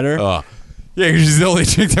day he met her. Yeah, because she's the only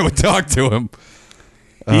chick that would talk to him.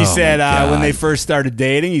 He said when they first started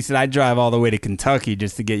dating, he said, I'd drive all the way to Kentucky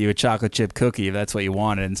just to get you a chocolate chip cookie if that's what you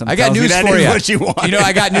wanted. And I got news for you. What you wanted. You know,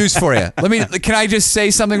 I got news for you. Can I just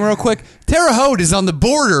say something real quick? Terre Haute is on the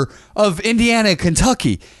border of Indiana and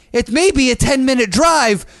Kentucky. It may be a 10-minute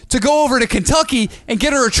drive to go over to Kentucky and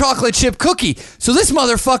get her a chocolate chip cookie. So this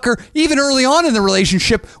motherfucker, even early on in the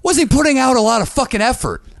relationship, wasn't putting out a lot of fucking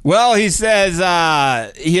effort. Well, he says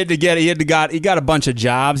he got a bunch of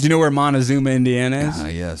jobs. You know where Montezuma, Indiana is?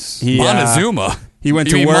 Yes. Montezuma. He went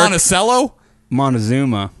you to mean work. Monticello?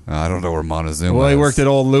 Montezuma. I don't know where Montezuma Well, he is. worked at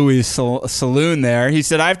Old Louis' saloon there. He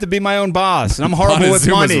said, I have to be my own boss, and I'm horrible with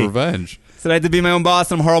Montezuma's money. revenge. Said I had to be my own boss,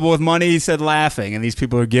 and I'm horrible with money. He said, laughing, and these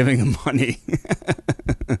people are giving him money.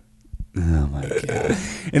 Oh, my God.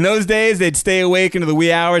 In those days, they'd stay awake into the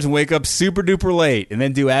wee hours and wake up super duper late and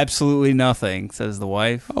then do absolutely nothing, says the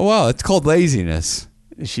wife. Oh, well, it's called laziness.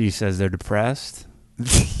 She says they're depressed.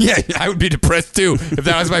 Yeah, I would be depressed too if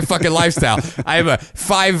that was my fucking lifestyle. I have a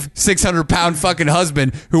 500-600 pound fucking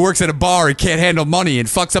husband who works at a bar and can't handle money and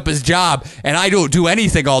fucks up his job, and I don't do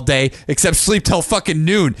anything all day except sleep till fucking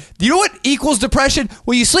noon. Do you know what equals depression?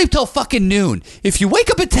 Well, you sleep till fucking noon. If you wake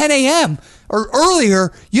up at 10 a.m. or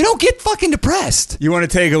earlier, you don't get fucking depressed. You want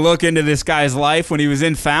to take a look into this guy's life? When he was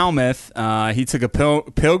in Falmouth, he took a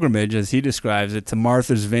pilgrimage, as he describes it, to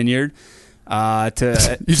Martha's Vineyard. You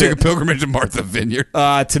took a pilgrimage to Martha Vineyard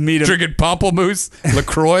to meet drinking pamplemousse,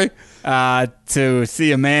 LaCroix. To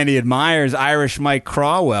see a man he admires, Irish Mike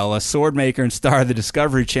Crawwell, a sword maker and star of the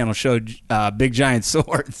Discovery Channel show Big Giant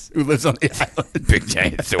Swords, who lives on the island. Big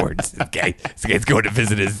Giant Swords. This guy's going to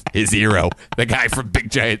visit his hero, the guy from Big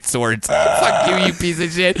Giant Swords. Fuck you, you piece of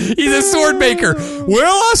shit. He's a sword maker.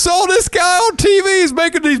 Well, I saw this guy on TV. He's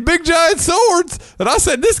making these big giant swords, and I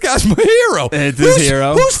said, this guy's my hero. It's his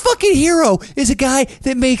hero. Whose fucking hero is a guy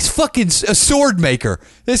that makes fucking a sword maker?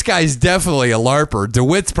 This guy's definitely a LARPer.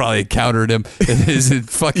 DeWitt's probably encountered him in his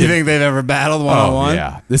fucking... You think they've ever battled one-on-one?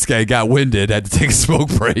 Yeah. This guy got winded, had to take a smoke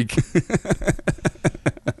break.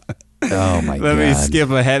 Oh, my God. Let me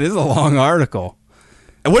skip ahead. This is a long article.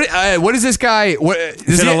 What is this guy?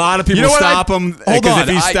 A lot of people stop him. Hold on. If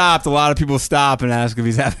he stopped, a lot of people stop and ask if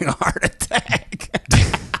he's having a heart attack.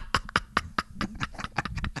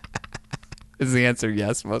 Is the answer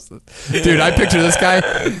yes? Most of the dude, I picture this guy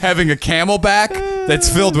having a Camelback that's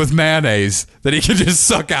filled with mayonnaise that he can just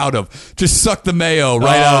suck out of. Just suck the mayo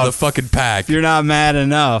right out of the fucking pack. If you're not mad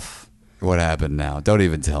enough. What happened now? Don't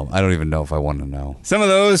even tell me. I don't even know if I want to know. Some of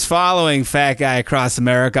those following Fat Guy Across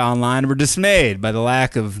America online were dismayed by the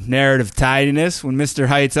lack of narrative tidiness when Mr.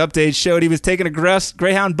 Height's update showed he was taking a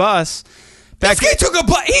Greyhound bus. This guy took a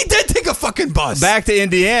bus. He did take a fucking bus. Back to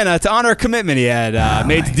Indiana to honor a commitment he had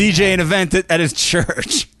made to DJ an event at his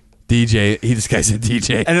church. DJ. This guy's a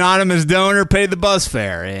DJ. An anonymous donor paid the bus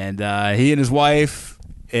fare, and he and his wife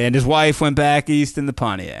went back east in the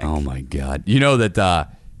Pontiac. Oh, my God. You know that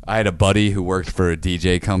I had a buddy who worked for a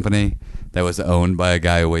DJ company that was owned by a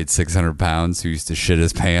guy who weighed 600 pounds who used to shit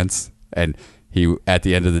his pants. And he, at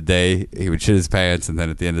the end of the day, he would shit his pants, and then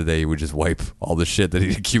at the end of the day, he would just wipe all the shit that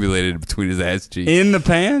he'd accumulated between his ass cheeks. In the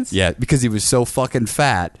pants? Yeah, because he was so fucking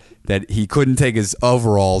fat that he couldn't take his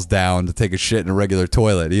overalls down to take a shit in a regular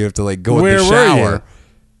toilet. You have to like go in the shower. Were you?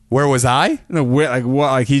 Where was I? No, like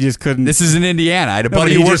what? Like he just couldn't. This is in Indiana. I had a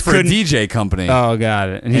buddy who worked for a DJ company. Oh, got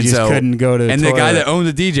it. And he just couldn't go to the And toilet. the guy that owned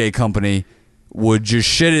the DJ company would just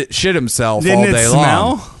shit himself Didn't all it day smell?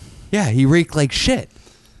 long. Yeah, he reeked like shit.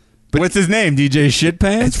 But what's his name? DJ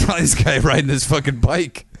Shitpants? It's probably this guy riding his fucking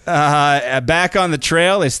bike. Back on the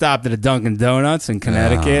trail, they stopped at a Dunkin' Donuts in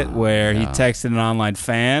Connecticut where he texted an online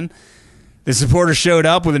fan. The supporter showed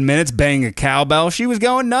up within minutes, banging a cowbell. She was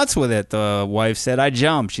going nuts with it. The wife said, "I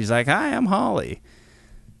jumped." She's like, "Hi, I'm Holly."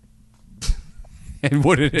 And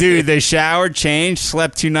what did Dude, they showered, changed,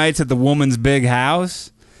 slept 2 nights at the woman's big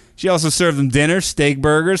house. She also served them dinner, steak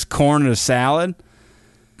burgers, corn, and a salad.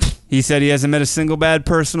 He said he hasn't met a single bad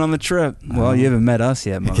person on the trip. Well, you haven't met us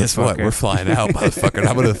yet, motherfucker. Guess what? We're flying out, motherfucker. And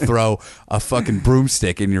I'm going to throw a fucking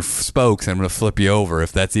broomstick in your spokes and I'm going to flip you over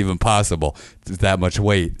if that's even possible. It's that much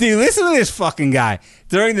weight. Dude, listen to this fucking guy.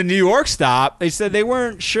 During the New York stop, they said they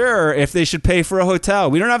weren't sure if they should pay for a hotel.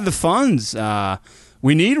 We don't have the funds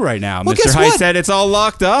we need right now. Well, Mr. guess Height what? said it's all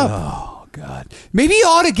locked up. Oh, God. Maybe you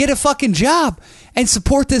ought to get a fucking job and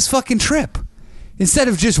support this fucking trip. Instead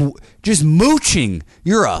of just mooching.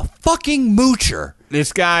 You're a fucking moocher.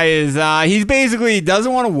 This guy is, he basically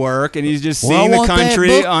doesn't want to work, and he's just seeing the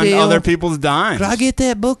country on deal. other people's dimes. Could I get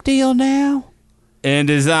that book deal now? And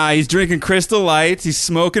he's drinking Crystal Lights, he's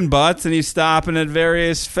smoking butts, and he's stopping at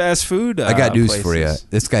various fast food I got news places. for you.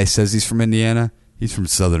 This guy says he's from Indiana. He's from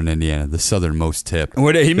southern Indiana, the southernmost tip.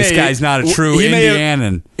 This guy's not a true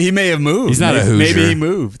Indianan. He may have moved. He's not a Hoosier. Maybe he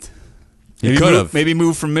moved. He could have. Maybe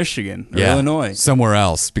moved from Michigan or Illinois. Somewhere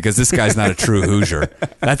else, because this guy's not a true Hoosier.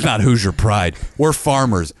 That's not Hoosier pride. We're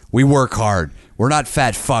farmers. We work hard. We're not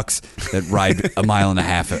fat fucks that ride a mile and a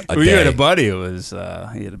half a day. You had a buddy who was, he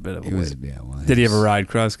had a bit of a weight. Did he ever ride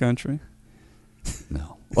cross country?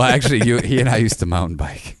 No. Well, actually, he and I used to mountain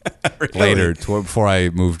bike Really? later, before I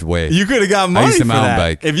moved weight. You could have got money I used to for mountain that.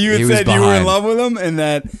 bike. If you had He was said you were in behind. love with him and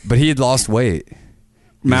that But he had lost weight. He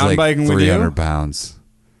was mountain like biking with 300 you? pounds.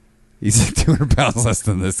 He's like 200 pounds less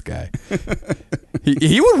than this guy.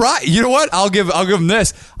 he would ride. You know what? I'll give him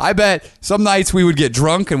this. I bet some nights we would get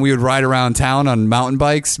drunk and we would ride around town on mountain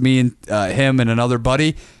bikes, me and him and another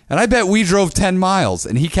buddy. And I bet we drove 10 miles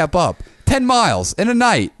and he kept up. 10 miles in a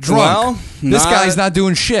night, drunk. Well, this guy's not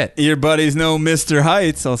doing shit. Your buddy's no Mr.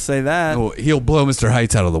 Heights, I'll say that. Oh, he'll blow Mr.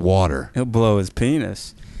 Heights out of the water. He'll blow his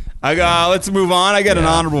penis. Let's move on. I got an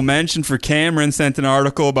honorable mention for Cameron. Sent an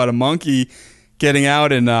article about a monkey getting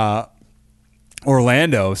out in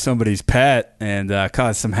Orlando, somebody's pet, and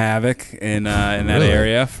caused some havoc in that Really?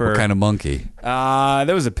 area. What kind of monkey?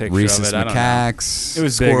 There was a picture Rhesus of it. I don't know. macaques, It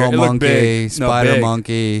was bigger. squirrel It looked monkey, big. No, spider big.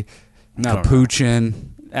 monkey, I don't know. capuchin.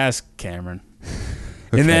 Ask Cameron.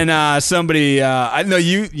 Okay. And then somebody, I know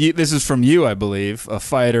you. This is from you, I believe, a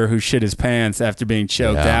fighter who shit his pants after being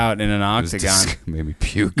choked Yeah. out in an It was octagon. made me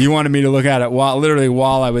puke. You wanted me to look at it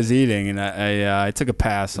while I was eating, and I took a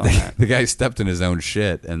pass on that. The guy stepped in his own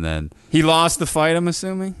shit, and then He lost the fight, I'm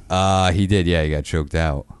assuming, he did. Yeah, he got choked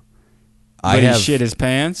out. but he shit his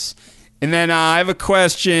pants. And then I have a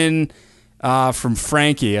question from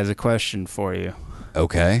Frankie. Has a question for you.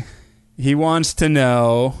 Okay. He wants to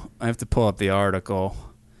know. I have to pull up the article.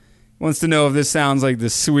 He wants to know if this sounds like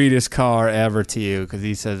the sweetest car ever to you, because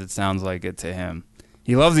he says it sounds like it to him.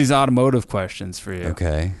 He loves these automotive questions for you.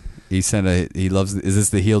 Okay. He loves. Is this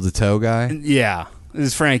the heel to toe guy? Yeah. This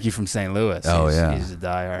is Frankie from St. Louis. Oh, yeah. He's a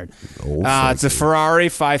diehard. Old It's a Frankie. Ferrari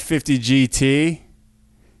 550 GT.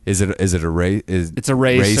 Is it a race? It's a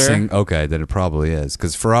racer. Racing? Okay, then it probably is,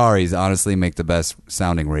 because Ferraris honestly make the best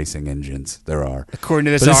sounding racing engines there are. According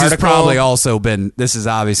to this But this article, has probably also been. This has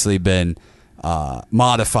obviously been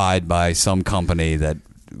modified by some company that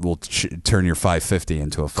will turn your 550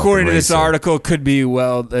 into a fucking according to this racer. article, it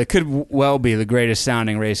could well be the greatest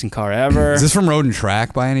sounding racing car ever. Is this from Road and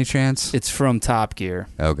Track by any chance? It's from Top Gear.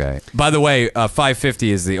 Okay. By the way,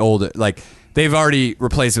 550 is the old, like, they've already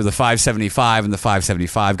replaced it with the 575, and the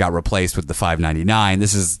 575 got replaced with the 599.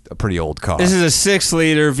 This is a pretty old car. This is a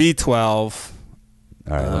 6-liter V12.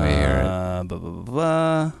 All right, let me hear it. Blah, blah, blah,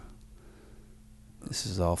 blah. This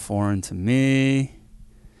is all foreign to me.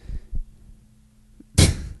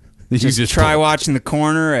 You Just try watching the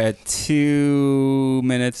corner at 2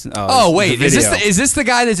 minutes. Oh, wait. the Is video. this the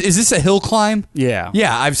guy is this a hill climb? Yeah.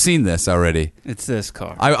 Yeah, I've seen this already. It's this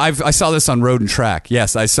car. I saw this on Road and Track.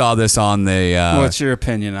 Yes, I saw this on the. What's your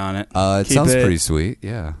opinion on it? It Keep sounds pretty sweet.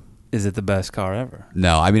 Yeah. Is it the best car ever?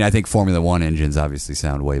 No, I mean I think Formula One engines obviously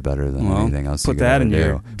sound way better than anything else. Put you could that ever in do.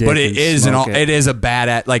 your dick But it and is smoke it. it is a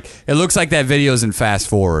bad like it looks like that video's in fast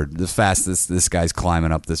forward. The fastest this guy's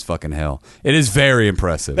climbing up this fucking hill. It is very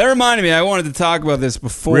impressive. That reminded me. I wanted to talk about this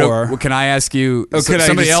before. Can I ask you? Oh, could I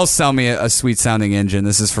somebody just- else tell me a sweet sounding engine.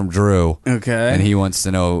 This is from Drew. Okay. And he wants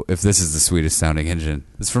to know if this is the sweetest sounding engine.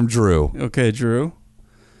 It's from Drew. Okay, Drew.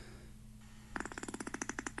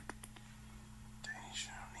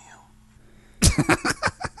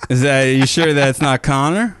 Is that? Are you sure that's not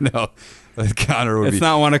Connor? No, Connor would It's be.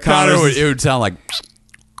 not one of Connor Connor's. it would sound like.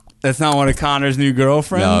 That's not one of Connor's new No,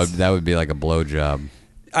 girlfriends. that would be like a blowjob.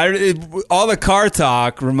 all the car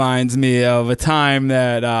talk reminds me of a time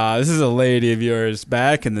that this is a lady of yours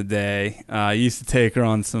back in the day. I used to take her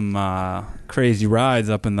on some crazy rides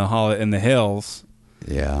up in the hills.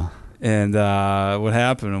 Yeah. And what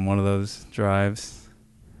happened in one of those drives?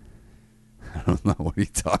 I don't know. What are you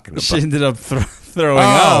talking about? She ended up throwing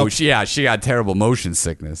up. She got terrible motion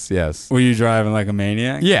sickness. Yes. Were you driving like a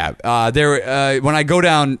maniac? Yeah. When I go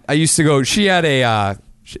down, I used to go. She had a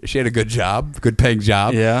good job, good paying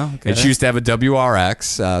job. Yeah. Okay. And she used to have a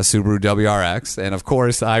WRX, Subaru WRX, and of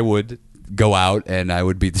course I would go out and I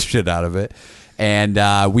would beat the shit out of it. And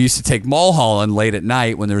we used to take Mulholland late at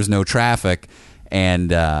night when there was no traffic.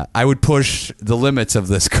 And I would push the limits of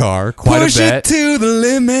this car quite a bit. Push it to the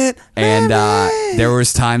limit. And there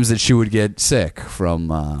was times that she would get sick from...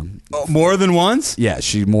 more than once? Yeah,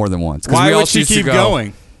 more than once. Why would she keep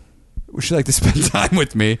going? She liked to spend time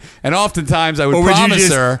with me. And oftentimes I would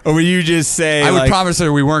promise her... Or would you just say... I would promise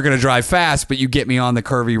her we weren't going to drive fast, but you get me on the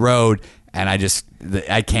curvy road, and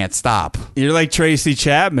I can't stop. You're like Tracy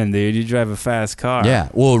Chapman, dude. You drive a fast car. Yeah.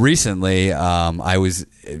 Well, recently I was...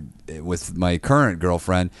 with my current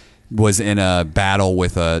girlfriend, was in a battle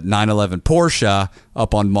with a 911 Porsche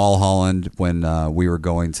up on Mulholland when we were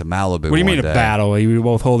going to Malibu. What do you mean a battle? Are you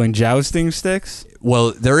both holding jousting sticks?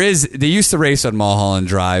 Well, they used to race on Mulholland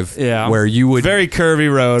Drive, where you would very curvy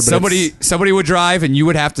road. But somebody would drive and you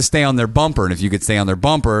would have to stay on their bumper, and if you could stay on their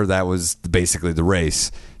bumper, that was basically the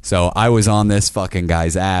race. So I was on this fucking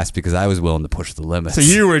guy's ass because I was willing to push the limits. So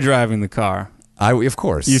you were driving the car? Of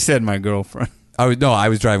course. You said my girlfriend. I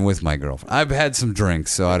was driving with my girlfriend. I've had some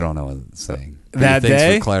drinks, so I don't know what I'm saying. That Thanks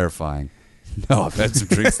day? for clarifying. No, I've had some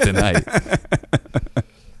drinks tonight.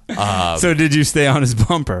 So did you stay on his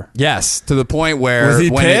bumper? Yes, to the point where... Was he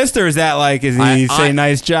pissed, or is that like, is he say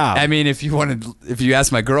nice job? I mean, if you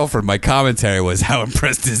asked my girlfriend, my commentary was, how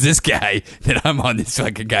impressed is this guy that I'm on this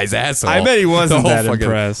fucking guy's asshole? I bet he wasn't that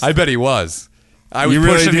impressed. I bet he was. I was you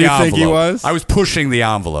really pushing do the envelope. Think he was? I was pushing the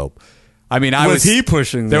envelope. I mean, was he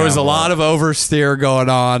pushing the There was a envelope? lot of oversteer going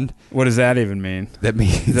on. What does that even mean? That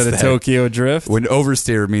means is that a Tokyo drift? When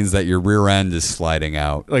oversteer means that your rear end is sliding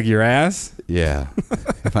out. Like your ass? Yeah.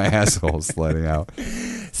 My asshole's sliding out.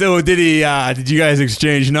 So did he? Did you guys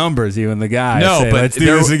exchange numbers, you and the guy? No, say, but let's do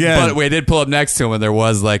this again. But we did pull up next to him, and there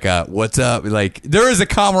was like a "What's up?" Like there is a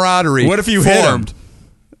camaraderie. What if you formed. hit him?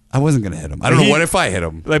 I wasn't gonna hit him. I don't know. What if I hit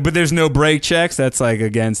him? Like, but there's no brake checks. That's like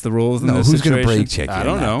against the rules. No, in this who's situation? gonna brake check you? I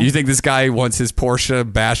don't know. You think this guy wants his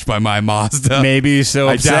Porsche bashed by my Mazda? Maybe he's so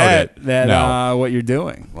I doubt upset it. that No. what you're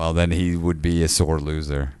doing. Well, then he would be a sore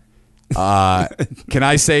loser. Can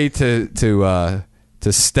I say to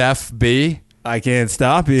Steph B? I can't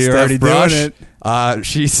stop you. You're Steph already Brush, doing it.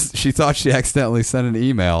 She thought she accidentally sent an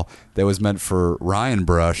email that was meant for Ryan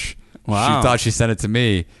Brush. Wow. She thought she sent it to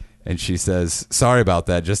me, and she says, "Sorry about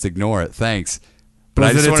that. Just ignore it. Thanks."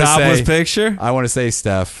 But Was it a topless picture? I want to say,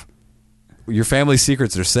 Steph, your family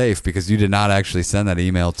secrets are safe because you did not actually send that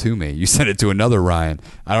email to me. You sent it to another Ryan.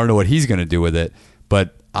 I don't know what he's going to do with it,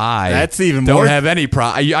 but That's even don't more- have any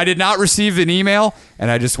I did not receive an email, and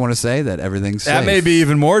I just want to say that everything's safe. That may be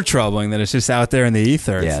even more troubling that it's just out there in the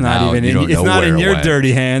ether. Yeah, It's not now even. you don't It's know not where in it your went.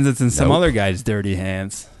 dirty hands. It's in some Nope. other guy's dirty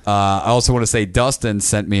hands. I also want to say Dustin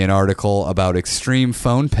sent me an article about extreme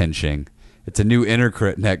phone pinching. It's a new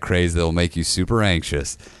internet craze that will make you super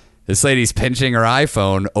anxious. This lady's pinching her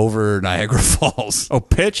iPhone over Niagara Falls. Oh,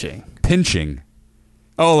 pitching. Pinching.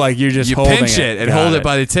 Oh, like you're just You holding pinch it and Got hold it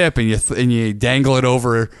by the tip, and you dangle it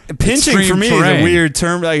over. Pinching extreme for me terrain. is a weird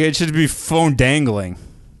term. Like it should be phone dangling.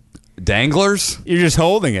 Danglers? You're just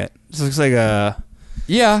holding it. This looks like a.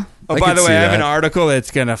 Yeah. Oh, by the way, I have an article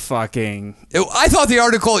that's gonna fucking. I thought the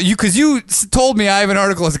article because you told me I have an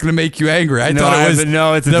article that's going to make you angry. I thought it was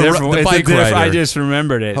it's a different. the It's bike a different. I rider. just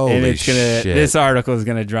remembered it, Holy and it's gonna. shit. This article is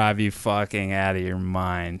gonna drive you fucking out of your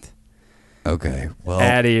mind. Okay, well,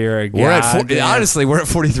 Out of your. honestly, we're at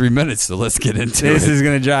 43 minutes, so let's get into This it. is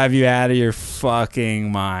gonna drive you out of your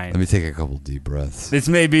fucking mind. Let me take a couple deep breaths. This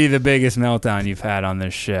may be the biggest meltdown you've had on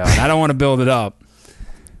this show. And I don't want to build it up,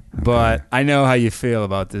 but I know how you feel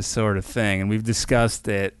about this sort of thing, and we've discussed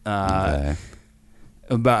it Okay.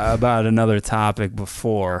 about another topic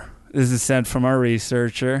before. This is sent from our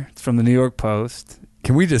researcher. It's from the New York Post.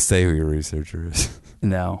 Can we just say who your researcher is?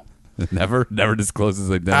 No. Never discloses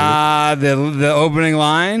identity. The opening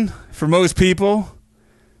line, for most people,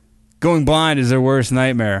 going blind is their worst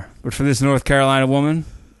nightmare. But for this North Carolina woman,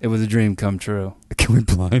 it was a dream come true. Can we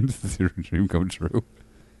blind? Is your dream come true?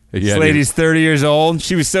 This lady's 30 years old.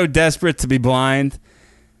 She was so desperate to be blind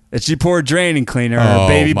that she poured draining cleaner on her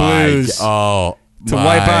baby blues to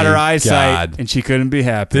wipe out her My eyesight, God. and she couldn't be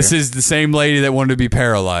happier. This is the same lady that wanted to be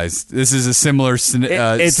paralyzed. This is a similar. It's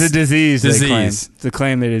a disease. They claim. Disease. It's a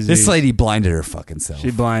claim that is. This lady blinded her fucking self.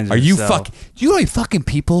 She blinded Are you herself. fucking? Do you know how many fucking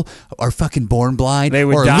people are fucking born blind? They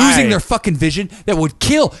would or die. losing their fucking vision that would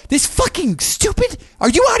kill this fucking stupid. Are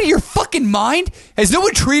you out of your fucking mind? Has no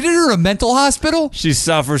one treated her in a mental hospital? She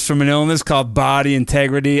suffers from an illness called body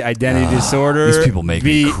integrity identity disorder. These people make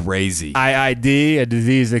me crazy. IID, a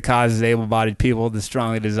disease that causes able-bodied people to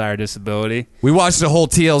strongly desire disability. We watched a whole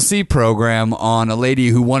TLC program on a lady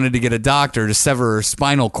who wanted to get a doctor to sever her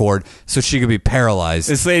spinal cord so she could be paralyzed.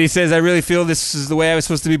 This lady says, I really feel this is the way I was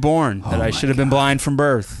supposed to be born, that I should have been blind from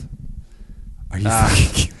birth. Are you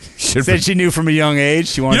fucking? Said she knew from a young age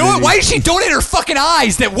she wanted You know what? to Why did she donate her fucking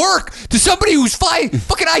eyes that work to somebody whose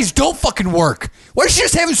fucking eyes don't fucking work? Why did she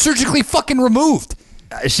just have them surgically fucking removed?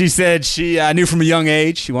 She said she knew from a young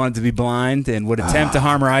age she wanted to be blind and would attempt to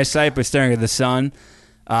harm her eyesight by staring at the sun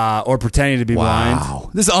or pretending to be blind.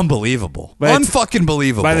 Wow. This is unbelievable. But it's- Unfucking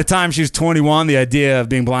believable. By the time she was 21, the idea of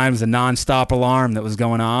being blind was a non-stop alarm that was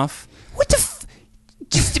going off. What the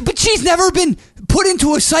but she's never been put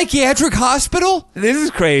into a psychiatric hospital? This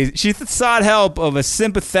is crazy. She sought help of a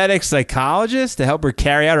sympathetic psychologist to help her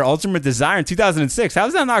carry out her ultimate desire in 2006. How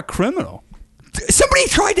is that not criminal? Somebody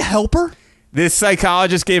tried to help her? This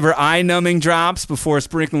psychologist gave her eye-numbing drops before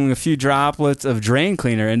sprinkling a few droplets of drain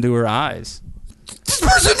cleaner into her eyes. This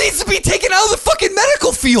person needs to be taken out of the fucking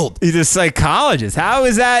medical field. He's a psychologist. How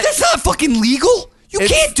is that? That's not fucking legal. You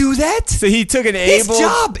can't do that. So he took an His able...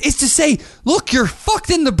 job is to say, look, you're fucked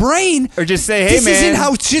in the brain. Or just say, hey, this man. This isn't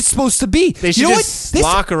how shit's supposed to be. They should you know just what?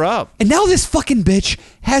 lock her up. And now this fucking bitch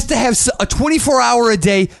has to have a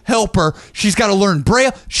 24-hour-a-day helper. She's got to learn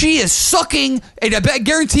Braille. She is sucking, and I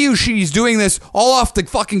guarantee you she's doing this all off the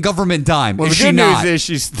fucking government dime. Well, is the she good not? news is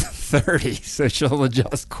she's 30, so she'll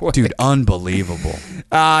adjust quick. Dude, unbelievable.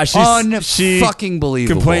 She fucking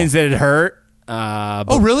believable. complains that it hurt.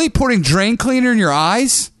 Oh, really? Putting drain cleaner in your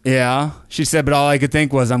eyes? Yeah. She said, but all I could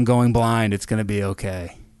think was, I'm going blind. It's going to be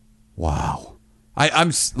okay. Wow.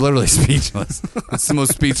 I'm literally speechless. It's the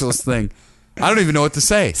most speechless thing. I don't even know what to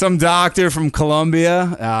say. Some doctor from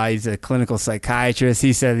Colombia, he's a clinical psychiatrist.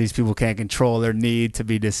 He said these people can't control their need to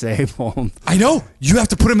be disabled. I know. You have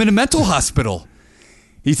to put them in a mental hospital.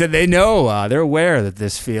 He said they know, they're aware that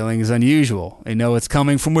this feeling is unusual. They know it's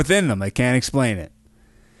coming from within them. They can't explain it.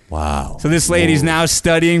 Wow. So this lady's now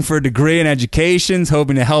studying for a degree in education,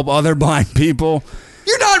 hoping to help other blind people.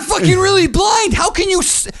 You're not fucking really blind. How can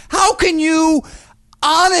you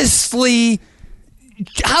honestly,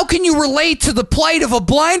 how can you relate to the plight of a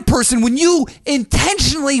blind person when you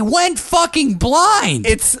intentionally went fucking blind?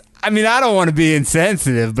 I don't want to be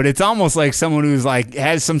insensitive, but it's almost like someone who's like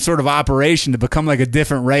has some sort of operation to become like a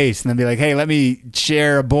different race and then be like, hey, let me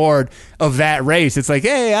share a board of that race. It's like,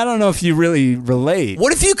 hey, I don't know if you really relate.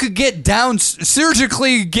 What if you could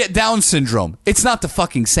surgically get Down syndrome? It's not the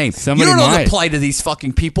fucking same. Somebody you don't know might. the plight of these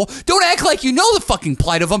fucking people. Don't act like you know the fucking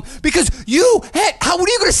plight of them because what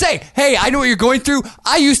are you going to say? Hey, I know what you're going through.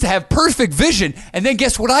 I used to have perfect vision, and then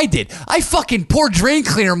guess what I did? I fucking poured drain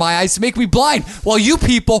cleaner in my eyes to make me blind, while you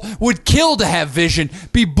people would kill to have vision,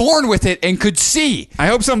 be born with it, and could see. I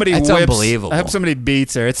hope somebody That's whips. unbelievable. I hope somebody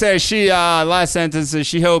beats her. It says last sentence is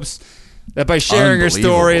she hopes that by sharing her story,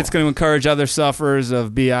 Unbelievable. it's going to encourage other sufferers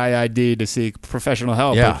of BIID to seek professional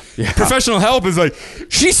help. Yeah, But yeah. Professional help is like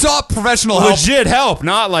She sought professional help. legit help,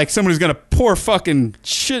 not like someone who's going to pour fucking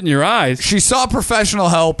shit in your eyes. She saw professional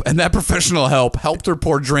help, and that professional help helped her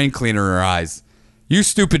pour drain cleaner in her eyes. You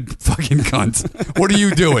stupid fucking cunt. What are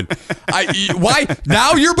you doing? Why?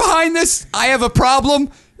 Now you're behind this? I have a problem?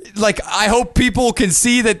 Like, I hope people can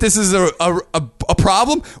see that this is a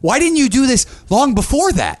problem. Why didn't you do this long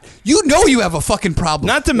before that? You know you have a fucking problem.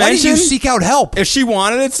 Not to Why didn't mention, you seek out help? If she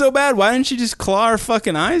wanted it so bad, why didn't she just claw her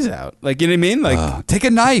fucking eyes out? Like, you know what I mean? Like, Take a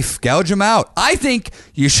knife, gouge them out. I think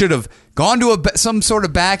you should have gone to some sort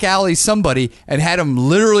of back alley, somebody, and had them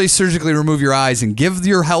literally surgically remove your eyes and give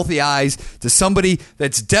your healthy eyes to somebody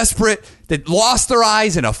that's desperate, that lost their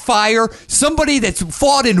eyes in a fire, somebody that's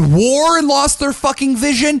fought in war and lost their fucking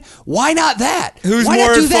vision. Why not that? who's Why more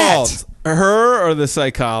not do at that? fault? Her or the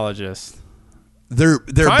psychologist? They're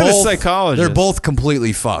Probably the both psychologist. They're both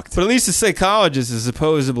completely fucked. But at least the psychologist is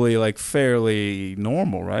supposedly like fairly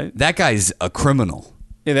normal, right? That guy's a criminal.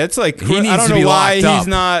 Yeah, that's like He needs I don't to know be why locked up. he's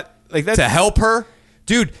not like that. To help her,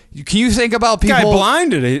 dude. Can you think about people? Guy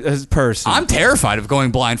blinded a person. I'm terrified of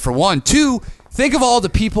going blind, for one. Two, Think of all the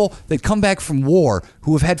people that come back from war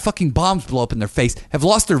who have had fucking bombs blow up in their face, have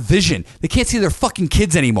lost their vision. They can't see their fucking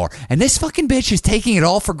kids anymore. And this fucking bitch is taking it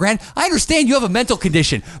all for granted. I understand you have a mental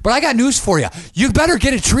condition, but I got news for you. You better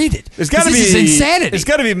get it treated. There's got to be this is insanity. There's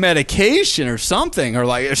got to be medication or something, or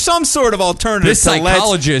like some sort of alternative This to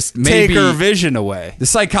psychologist let's may take be- her vision away. The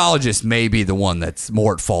psychologist may be the one that's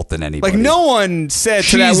more at fault than anybody. Like no one said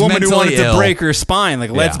to that She's woman who mentally wanted to ill. break her spine, like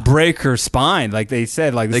let's Yeah. break her spine. Like they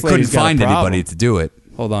said, like They this couldn't lady's got a find problem. anybody to do it.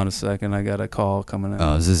 Hold on a second, I got a call coming in.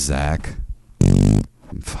 Oh, is this Zach?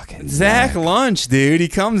 Fucking Zach Lunch, dude. He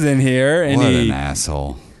comes in here and What he. an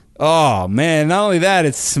asshole. Oh man! Not only that,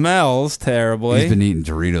 it smells terribly. He's been eating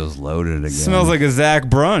Doritos loaded again. Smells like a Zach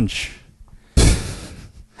brunch.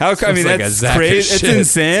 How come? I mean, Smells like a that's Zach of crazy. It's shit.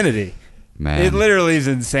 insanity. Man. It literally is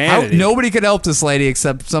insanity. Nobody could help this lady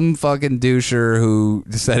except some fucking doucher who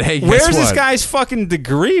said, "Hey, guess Where's what? this guy's fucking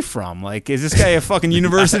degree from? Like, is this guy a fucking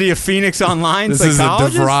University of Phoenix online This is a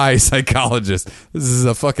psychologist? DeVry psychologist. This is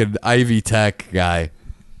a fucking Ivy Tech guy."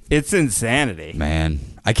 It's insanity. Man,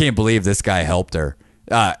 I can't believe this guy helped her.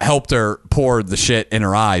 Helped her pour the shit in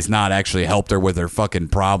her eyes, not actually helped her with her fucking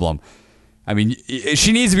problem. I mean,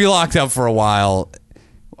 she needs to be locked up for a while,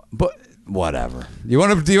 but whatever. Do you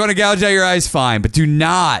want to gouge out your eyes? Fine, but do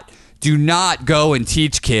not go and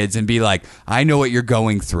teach kids and be like, I know what you're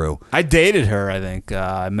going through. I dated her, I think.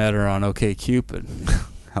 I met her on OkCupid.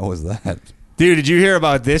 How was that? Dude, did you hear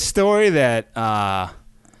about this story that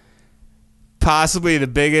possibly the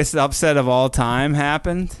biggest upset of all time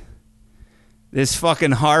happened? This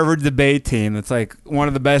fucking Harvard debate team. It's like one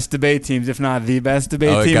of the best debate teams, if not the best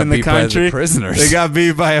debate team in the country. By the prisoners. They got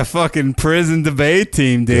beat by a fucking prison debate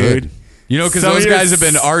team, dude. Good. You know, because Some those of your guys have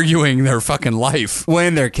been arguing their fucking life.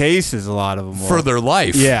 Win their cases, a lot of them were. For their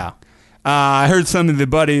life. Yeah. I heard some of the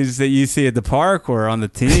buddies that you see at the park were on the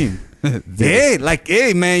team.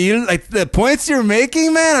 Hey, man, you like the points you're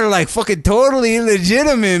making, man, are like fucking totally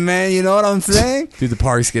illegitimate, man. You know what I'm saying? Dude, the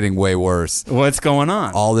park's getting way worse. What's going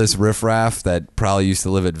on? All this riffraff that probably used to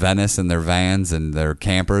live at Venice in their vans and their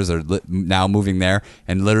campers are now moving there.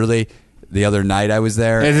 And literally, the other night I was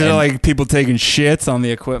there. Is it and like people taking shits on the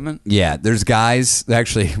equipment? yeah, there's guys.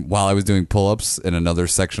 Actually, while I was doing pull-ups in another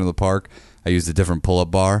section of the park, I used a different pull-up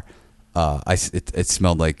bar. It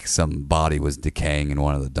smelled like some body was decaying in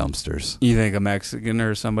one of the dumpsters. You think a Mexican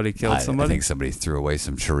or somebody killed somebody? I think somebody threw away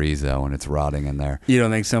some chorizo and it's rotting in there. You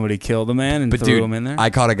don't think somebody killed a man and But threw dude, him in there? I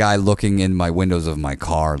caught a guy looking in my windows of my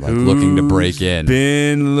car, like looking to break in.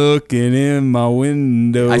 Been looking in my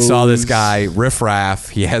window. I saw this guy, Riff Raff.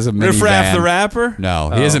 He has a minivan. Riff Raff the rapper? No,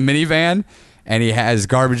 he has a minivan, and he has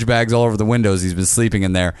garbage bags all over the windows. He's been sleeping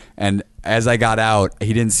in there. And as I got out,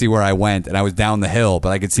 he didn't see where I went, and I was down the hill, but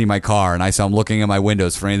I could see my car, and I saw him looking in my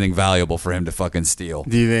windows for anything valuable for him to fucking steal.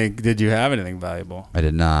 Did you have anything valuable? I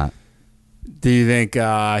did not. Do you think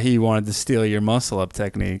he wanted to steal your muscle-up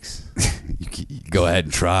techniques? You go ahead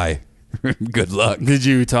and try. Good luck. Did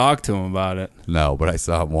you talk to him about it? No, but I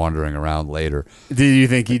saw him wandering around later. Do you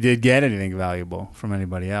think he did get anything valuable from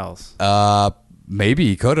anybody else? Maybe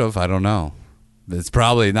he could have. I don't know. It's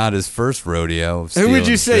probably not his first rodeo. Who would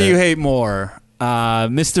you stealing say shit. you hate more,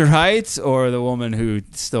 Mr. Heights or the woman who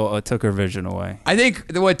still took her vision away? I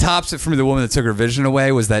think what tops it for me, the woman that took her vision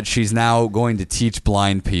away, was that she's now going to teach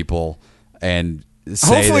blind people and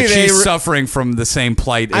say Hopefully that they she's suffering from the same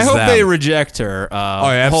plight as I hope them. they reject her Oh,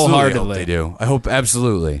 yeah, absolutely. I wholeheartedly. hope they do. I hope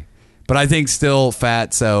absolutely. But I think still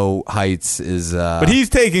Fatso Heights is. But he's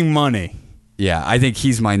taking money. Yeah, I think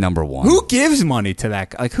he's my number one. Who gives money to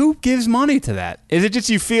that? Like, who gives money to that? Is it just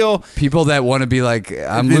you feel? People that want to be like,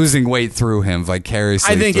 I'm losing weight through him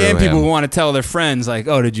vicariously. I think, through and people him. who want to tell their friends, like,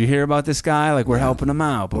 oh, did you hear about this guy? Like, we're helping him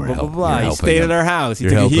out. Blah, blah, blah, blah. you're He helping stayed him. at our house. He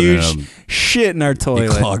You're took a helping huge him. shit in our He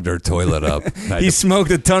toilet. clogged our toilet up. He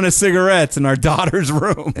smoked a ton of cigarettes in our daughter's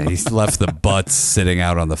room. And he left the butts sitting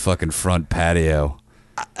out on the fucking front patio.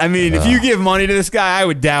 I mean, if you give money to this guy, I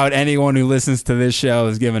would doubt anyone who listens to this show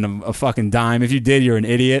is giving him a fucking dime. If you did, you're an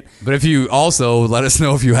idiot. But if you also let us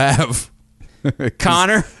know if you have.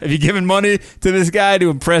 Connor, have you given money to this guy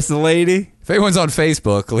to impress the lady? If anyone's on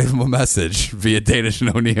Facebook, leave him a message via Danish and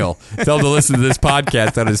O'Neill. Tell him to listen to this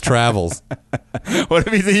podcast on his travels. What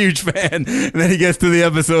if he's a huge fan and then he gets to the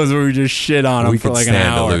episodes where we just shit on him We for could like an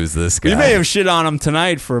stand to hour? lose this guy. We may have shit on him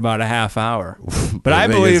tonight for about a half hour, but I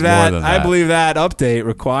think believe it's more that, than I that. believe that update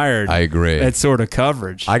required. I agree. That sort of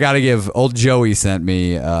coverage. I got to give, old Joey sent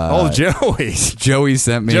me. Old Joey, Joey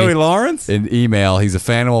sent me Joey Lawrence. an email. He's a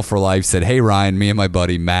Fanimal for life. Said, hey, Ryan, me and my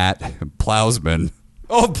buddy Matt Plousman.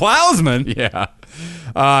 Oh, Plowsman. Yeah.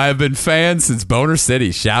 I've been fans since Boner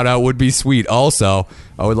City. Shout out would be sweet. Also,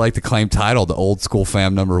 I would like to claim title to Old School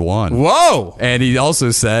Fam #1. Whoa! And he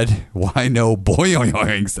also said, why no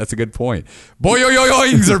boyoyoings? That's a good point.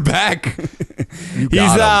 Boyoyoings are back. You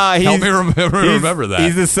got 'em. Help me remember that.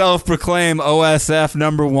 He's the self-proclaimed OSF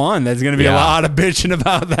 #1. There's going to be a lot of bitching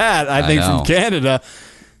about that, I think, from Canada.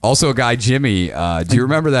 Also, a guy, Jimmy. Do you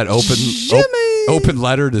remember that open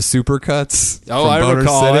letter to Supercuts? Oh, I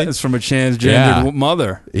recall it. It's from a transgendered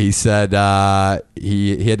mother. He said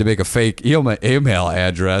he had to make a fake email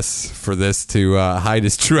address for this to hide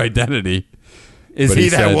his true identity. Is he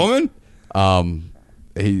that woman?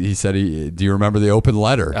 He said, do you remember the open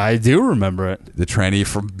letter? I do remember it. The tranny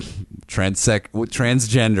from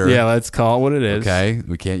transgender. Yeah, let's call it what it is. Okay,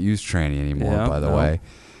 we can't use tranny anymore, by the way.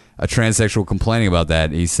 A transsexual complaining about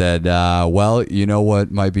that. He said, well, you know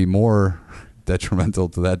what might be more detrimental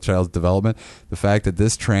to that child's development? The fact that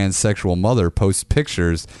this transsexual mother posts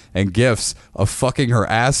pictures and gifs of fucking her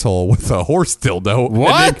asshole with a horse dildo.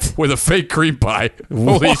 What? With a fake cream pie.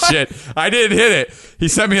 Holy shit. I didn't hit it. He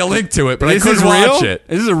sent me a link to it, but I couldn't watch it.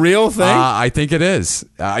 Is this a real thing? I think it is.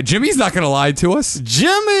 Jimmy's not going to lie to us.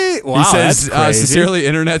 Jimmy? Wow, he says, that's crazy. Sincerely,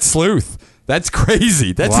 internet sleuth. That's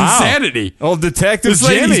crazy. That's insanity. Oh, Detective this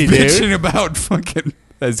Jimmy, dude. bitching about fucking.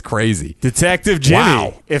 That's crazy. Detective Jimmy.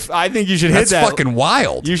 Wow. I think you should hit that. That's fucking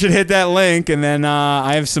wild. You should hit that link, and then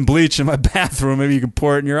I have some bleach in my bathroom. Maybe you can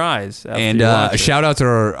pour it in your eyes. And a shout out to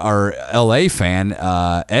our LA fan,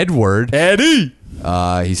 Edward. Eddie.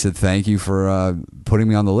 He said, thank you for putting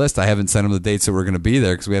me on the list. I haven't sent him the dates that we're going to be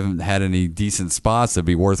there because we haven't had any decent spots that'd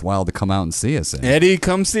be worthwhile to come out and see us in. Eddie,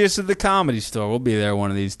 come see us at the Comedy Store. We'll be there one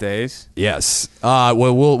of these days. Yes.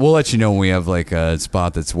 Well, we'll let you know when we have like a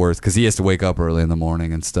spot that's worth, because he has to wake up early in the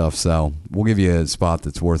morning and stuff. So we'll give you a spot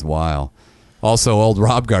that's worthwhile. Also, old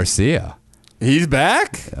Rob Garcia. He's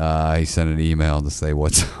back? He sent an email to say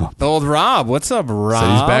what's up. Old Rob. What's up, Rob? So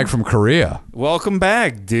he's back from Korea. Welcome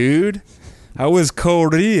back, dude. How was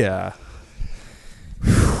Korea?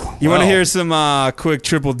 You want to hear some quick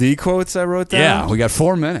Triple D quotes I wrote down? Yeah, we got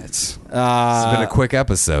 4 minutes. It's been a quick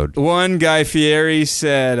episode. One, Guy Fieri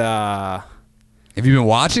said... have you been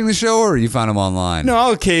watching the show, or you found him online? No,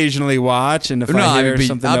 I'll occasionally watch, and if I hear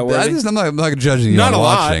something noteworthy... I'm not judging you not on a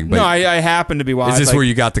watching. Lot. But No, I happen to be watching. Is this where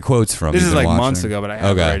you got the quotes from? This is like months ago, but I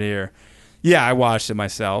have it right here. Yeah, I watched it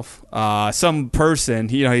myself. Some person,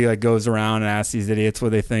 he like goes around and asks these idiots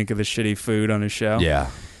what they think of the shitty food on his show. Yeah.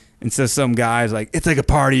 And so some guy's like, it's like a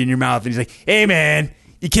party in your mouth. And he's like, hey, man,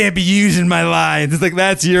 you can't be using my lines. It's like,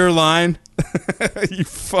 that's your line? You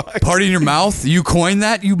fuck. Party in your mouth? You coined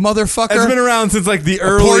that, you motherfucker? It's been around since like the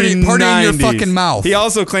early 90s. Party in your fucking mouth. He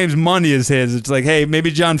also claims money is his. It's like, hey,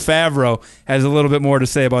 maybe Jon Favreau has a little bit more to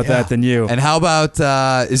say about that than you. And how about,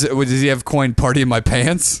 does he have coined party in my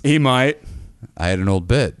pants? He might. I had an old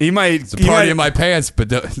bit. He might. It's a party in my pants,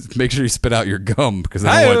 but make sure you spit out your gum, because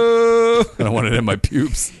I don't want it in my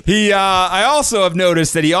pubes. I also have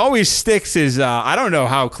noticed that he always sticks his, I don't know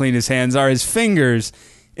how clean his hands are, his fingers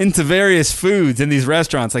into various foods in these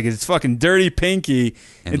restaurants. Like his fucking dirty pinky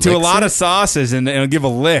into a lot of sauces, and it'll give a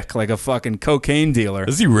lick like a fucking cocaine dealer.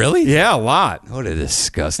 Is he really? Yeah, a lot. What a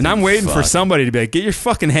disgusting And I'm waiting for somebody to be like, get your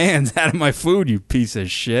fucking hands out of my food, you piece of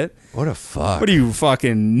shit. What a fuck. What are you,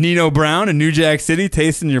 fucking Nino Brown in New Jack City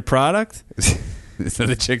tasting your product? Is that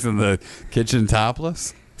the chicks in the kitchen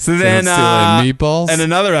topless? So then, meatballs? in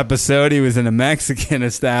another episode, he was in a Mexican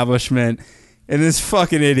establishment, and this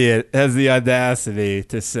fucking idiot has the audacity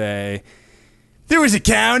to say, there was a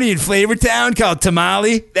county in Flavortown called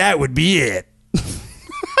Tamale. That would be it.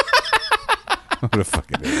 What a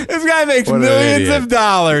fucking idiot. This guy makes millions of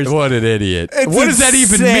dollars. What an idiot. It's what does that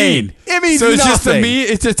even mean? It means so it's nothing.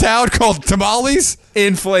 It's a town called Tamales?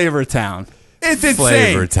 In Flavortown. It's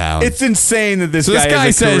insane. Flavortown. It's insane that this guy guy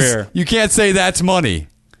has a says career. You can't say that's money.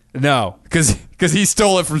 No. Because he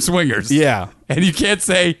stole it from swingers. Yeah. And you can't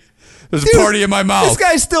say there's a party in my mouth. This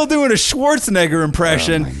guy's still doing a Schwarzenegger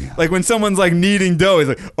impression. Like when someone's like kneading dough, he's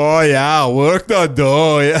like, oh yeah, work the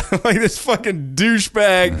dough. Yeah. Like this fucking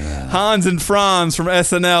douchebag Hans and Franz from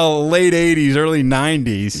SNL, late 80s, early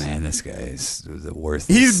 90s. Man, this guy is the worst.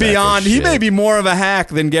 He's beyond, he may be more of a hack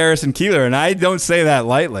than Garrison Keillor, and I don't say that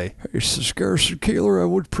lightly. Hey, says Garrison Keillor, I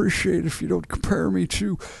would appreciate if you don't compare me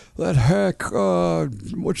to that hack,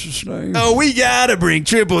 what's his name? Oh, we gotta bring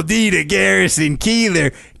Triple D to Garrison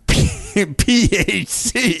Keillor.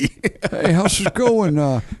 PHC. Hey, how's it going?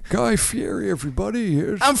 Guy Fieri,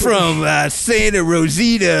 everybody. I'm from Santa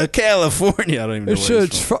Rosita, California. I don't even know where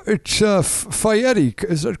it's Fayette.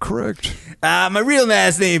 Is that correct? My real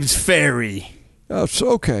last name's Ferry. It's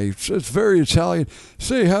okay. It's very Italian.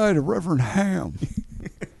 Say hi to Reverend Ham.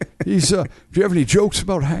 Do you have any jokes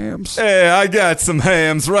about hams? Hey, I got some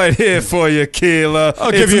hams right here for you, Keela.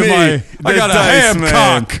 I'll give you I got a ham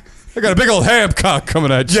cock. I got a big old ham cock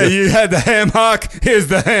coming at you. Yeah, you had the ham hock. Here's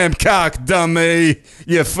the ham cock, dummy.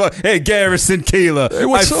 Hey, Garrison Keela. Hey,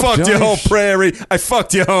 what's I up, fucked your Dice? whole prairie. I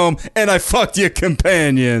fucked your home, and I fucked your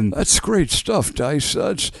companion. That's great stuff, Dice.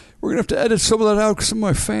 We're going to have to edit some of that out because some of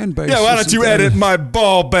my fan base. Yeah, why don't you edit my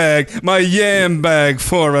ball bag, my yam bag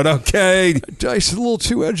for it, okay? Dice is a little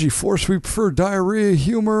too edgy for us. We prefer diarrhea,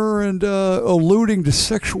 humor, and alluding to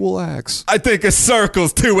sexual acts. I think a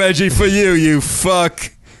circle's too edgy for you, you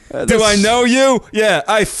fuck. Do I know you? Yeah,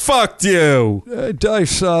 I fucked you.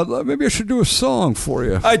 Dice, maybe I should do a song for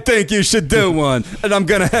you. I think you should do one, and I'm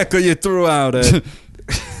going to heckle you throughout it.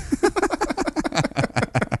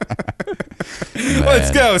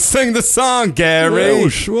 Let's go. Sing the song, Gary. Well,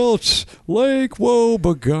 it's Lake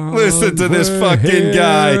Wobegon. Listen to this fucking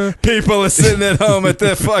guy. People are sitting at home at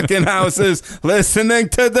their fucking houses listening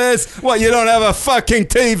to this. What, you don't have a fucking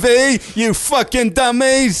TV? You fucking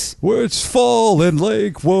dummies. Where it's fall in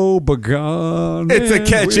Lake Wobegon. It's a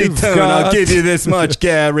catchy tune. I'll give you this much,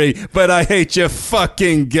 Gary. But I hate your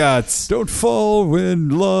fucking guts. Don't fall in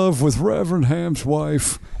love with Reverend Ham's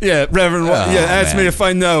wife. Yeah, Reverend. Ask me if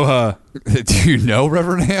I know her. Do you know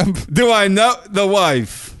Reverend Ham? Do I know the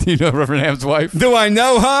wife? Do you know Reverend Ham's wife? Do I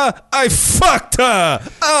know her? I fucked her.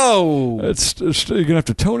 Oh. You're going to have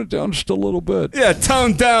to tone it down just a little bit. Yeah,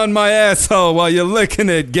 tone down my asshole while you're licking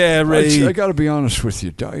it, Gary. I got to be honest with you,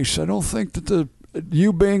 Dice. I don't think that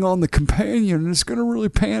you being on the companion is going to really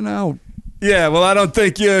pan out. Yeah, well, I don't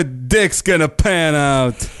think your dick's going to pan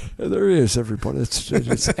out. There he is, everybody.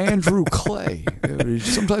 It's Andrew Clay.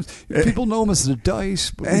 Sometimes people know him as the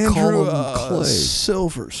Dice, but we call him Clay.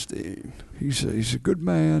 Silverstein. He's a good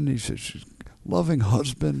man. He's a loving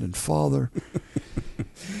husband and father.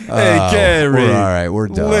 Hey, Gary. All right, we're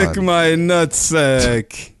done. Lick my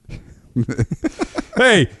nutsack.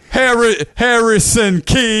 Hey, Harrison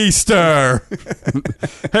Keister.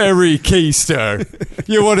 Harry Keister.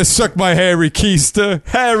 You want to suck my Harry Keister?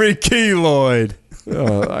 Harry Keloid.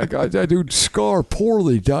 I do scar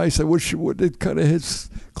poorly, Dice. I wish it kind of hits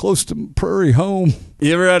close to prairie home.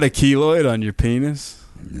 You ever had a keloid on your penis?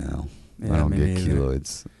 No, Yeah, I don't me get neither.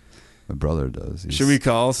 keloids. My brother does. Should we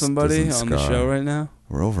call somebody doesn't on the scar. show right now?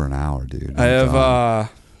 We're over an hour, dude. I have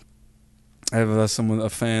Done. a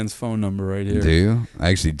fan's phone number right here. Do you? I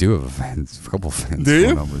actually do have a couple fans' Do you?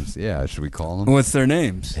 phone numbers. Yeah, should we call them? What's their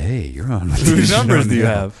names? Hey, you're on. Whose numbers do you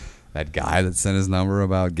have? That guy that sent his number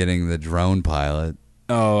about getting the drone pilot.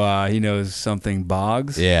 Oh, he knows something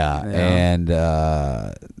Boggs. Yeah. And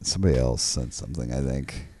somebody else sent something, I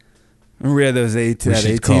think. Remember we had that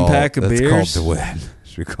 18 call, pack of that's beers? Called DeWitt.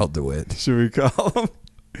 Should we call DeWitt? Should we call him?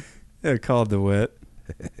 Yeah, call DeWitt.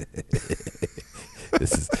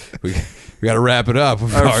 We got to wrap it up.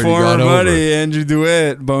 We've Our already former gone buddy, over. Andrew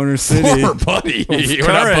DeWitt, Boner City. Former buddy. We're not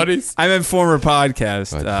Current. buddies. I meant former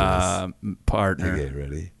podcast Oh, partner. Okay,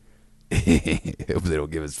 ready? Hope they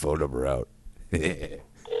don't give his phone number out.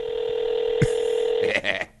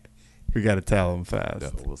 We got to tell him fast.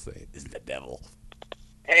 No, we'll say it's the devil.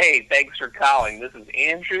 Hey, thanks for calling. This is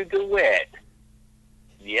Andrew DeWitt.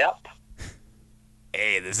 Yep.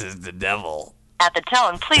 Hey, this is the devil. At the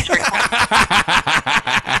tone, please record.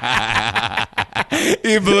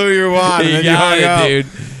 You blew your wad. He and got you hung up. it, dude.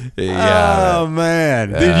 He got Oh, it. man.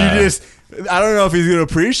 Dude, you just... I don't know if he's going to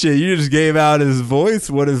appreciate it. You just gave out his voice,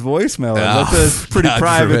 what his voicemail is. That's a pretty God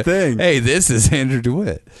private forbid. thing. Hey, this is Andrew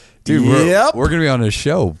DeWitt. Dude, Yep. we're going to be on a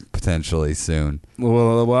show potentially soon.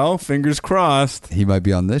 Well, fingers crossed. He might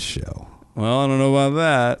be on this show. Well, I don't know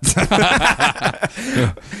about that.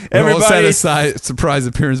 We almost had Everybody, a surprise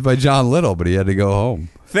appearance by John Little, but he had to go home.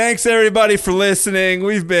 thanks everybody for listening.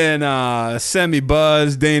 We've been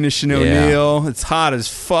semi-buzzed, Danish and O'Neill. It's hot as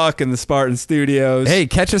fuck in the Spartan Studios. Hey,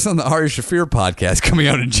 catch us on the Ari Shafir podcast coming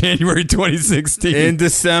out in January 2016. In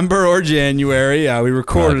December or January. We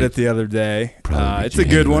recorded Probably- it the other day. probably It's a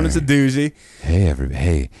good one. It's a doozy.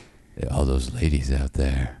 Hey, all those ladies out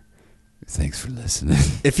there. Thanks for listening.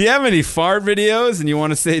 If you have any fart videos and you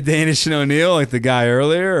want to say Danish and O'Neill like the guy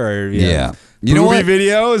earlier, or Yeah. you know what?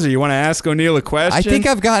 videos, or you want to ask O'Neill a question, I think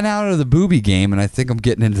I've gotten out of the booby game, and I think I'm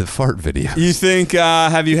getting into the fart videos. You think?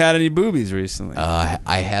 Have you had any boobies recently? I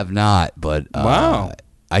have not, but Wow.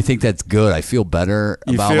 I think that's good. I feel better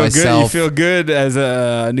you about feel myself. good. You feel good as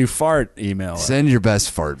a new fart email. Send your best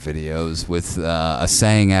fart videos with a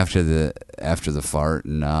saying after the fart,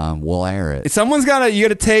 and we'll air it. Someone's you got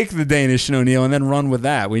to take the Danish and O'Neill and then run with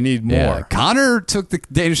that. We need more. Yeah. Connor took the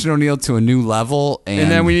Danish and O'Neill to a new level, and And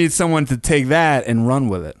then we need someone to take that and run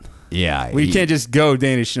with it. Yeah. We can't just go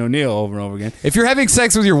Danish and O'Neill over and over again. If you're having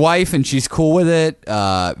sex with your wife and she's cool with it,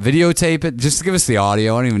 videotape it. Just give us the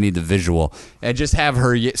audio. I don't even need the visual. And just have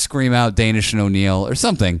her scream out Danish and O'Neill or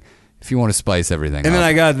something if you want to spice everything And up. then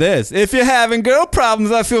I got this. If you're having girl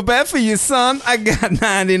problems, I feel bad for you, son. I got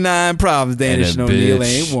 99 problems. Danish and O'Neill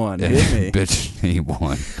ain't one. Hit me. Bitch ain't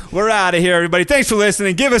one. We're out of here, everybody. Thanks for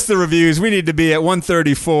listening. Give us the reviews. We need to be at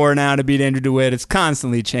 134 now to beat Andrew DeWitt. It's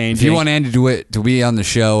constantly changing. If you want Andy DeWitt to be on the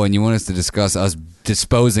show and you want us to discuss us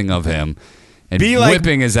disposing of him and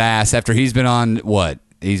whipping his ass after he's been on, what?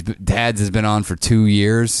 Dad's has been on for 2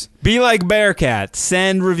 years. Be like Bearcat.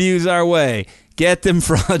 Send reviews our way. Get them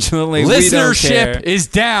fraudulently. Listenership is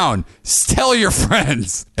down. Tell your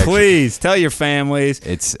friends. Please tell your families.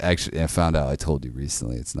 It's actually, I found out, I told you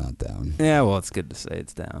recently, it's not down. Yeah, well, it's good to say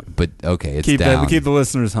it's down. But okay, it's down. Keep the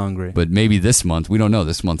listeners hungry. But maybe this month, we don't know.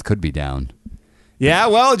 This month could be down. Yeah,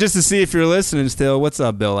 well, just to see if you're listening still. What's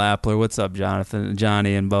up, Bill Appler? What's up,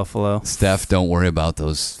 Johnny in Buffalo? Steph, don't worry about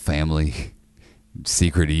those family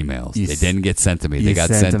secret emails. They didn't get sent to me. They got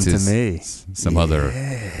sent to me. Some other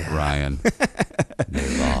Ryan.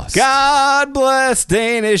 They lost. God bless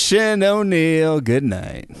Danish and O'Neill. Good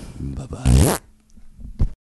night. Bye-bye.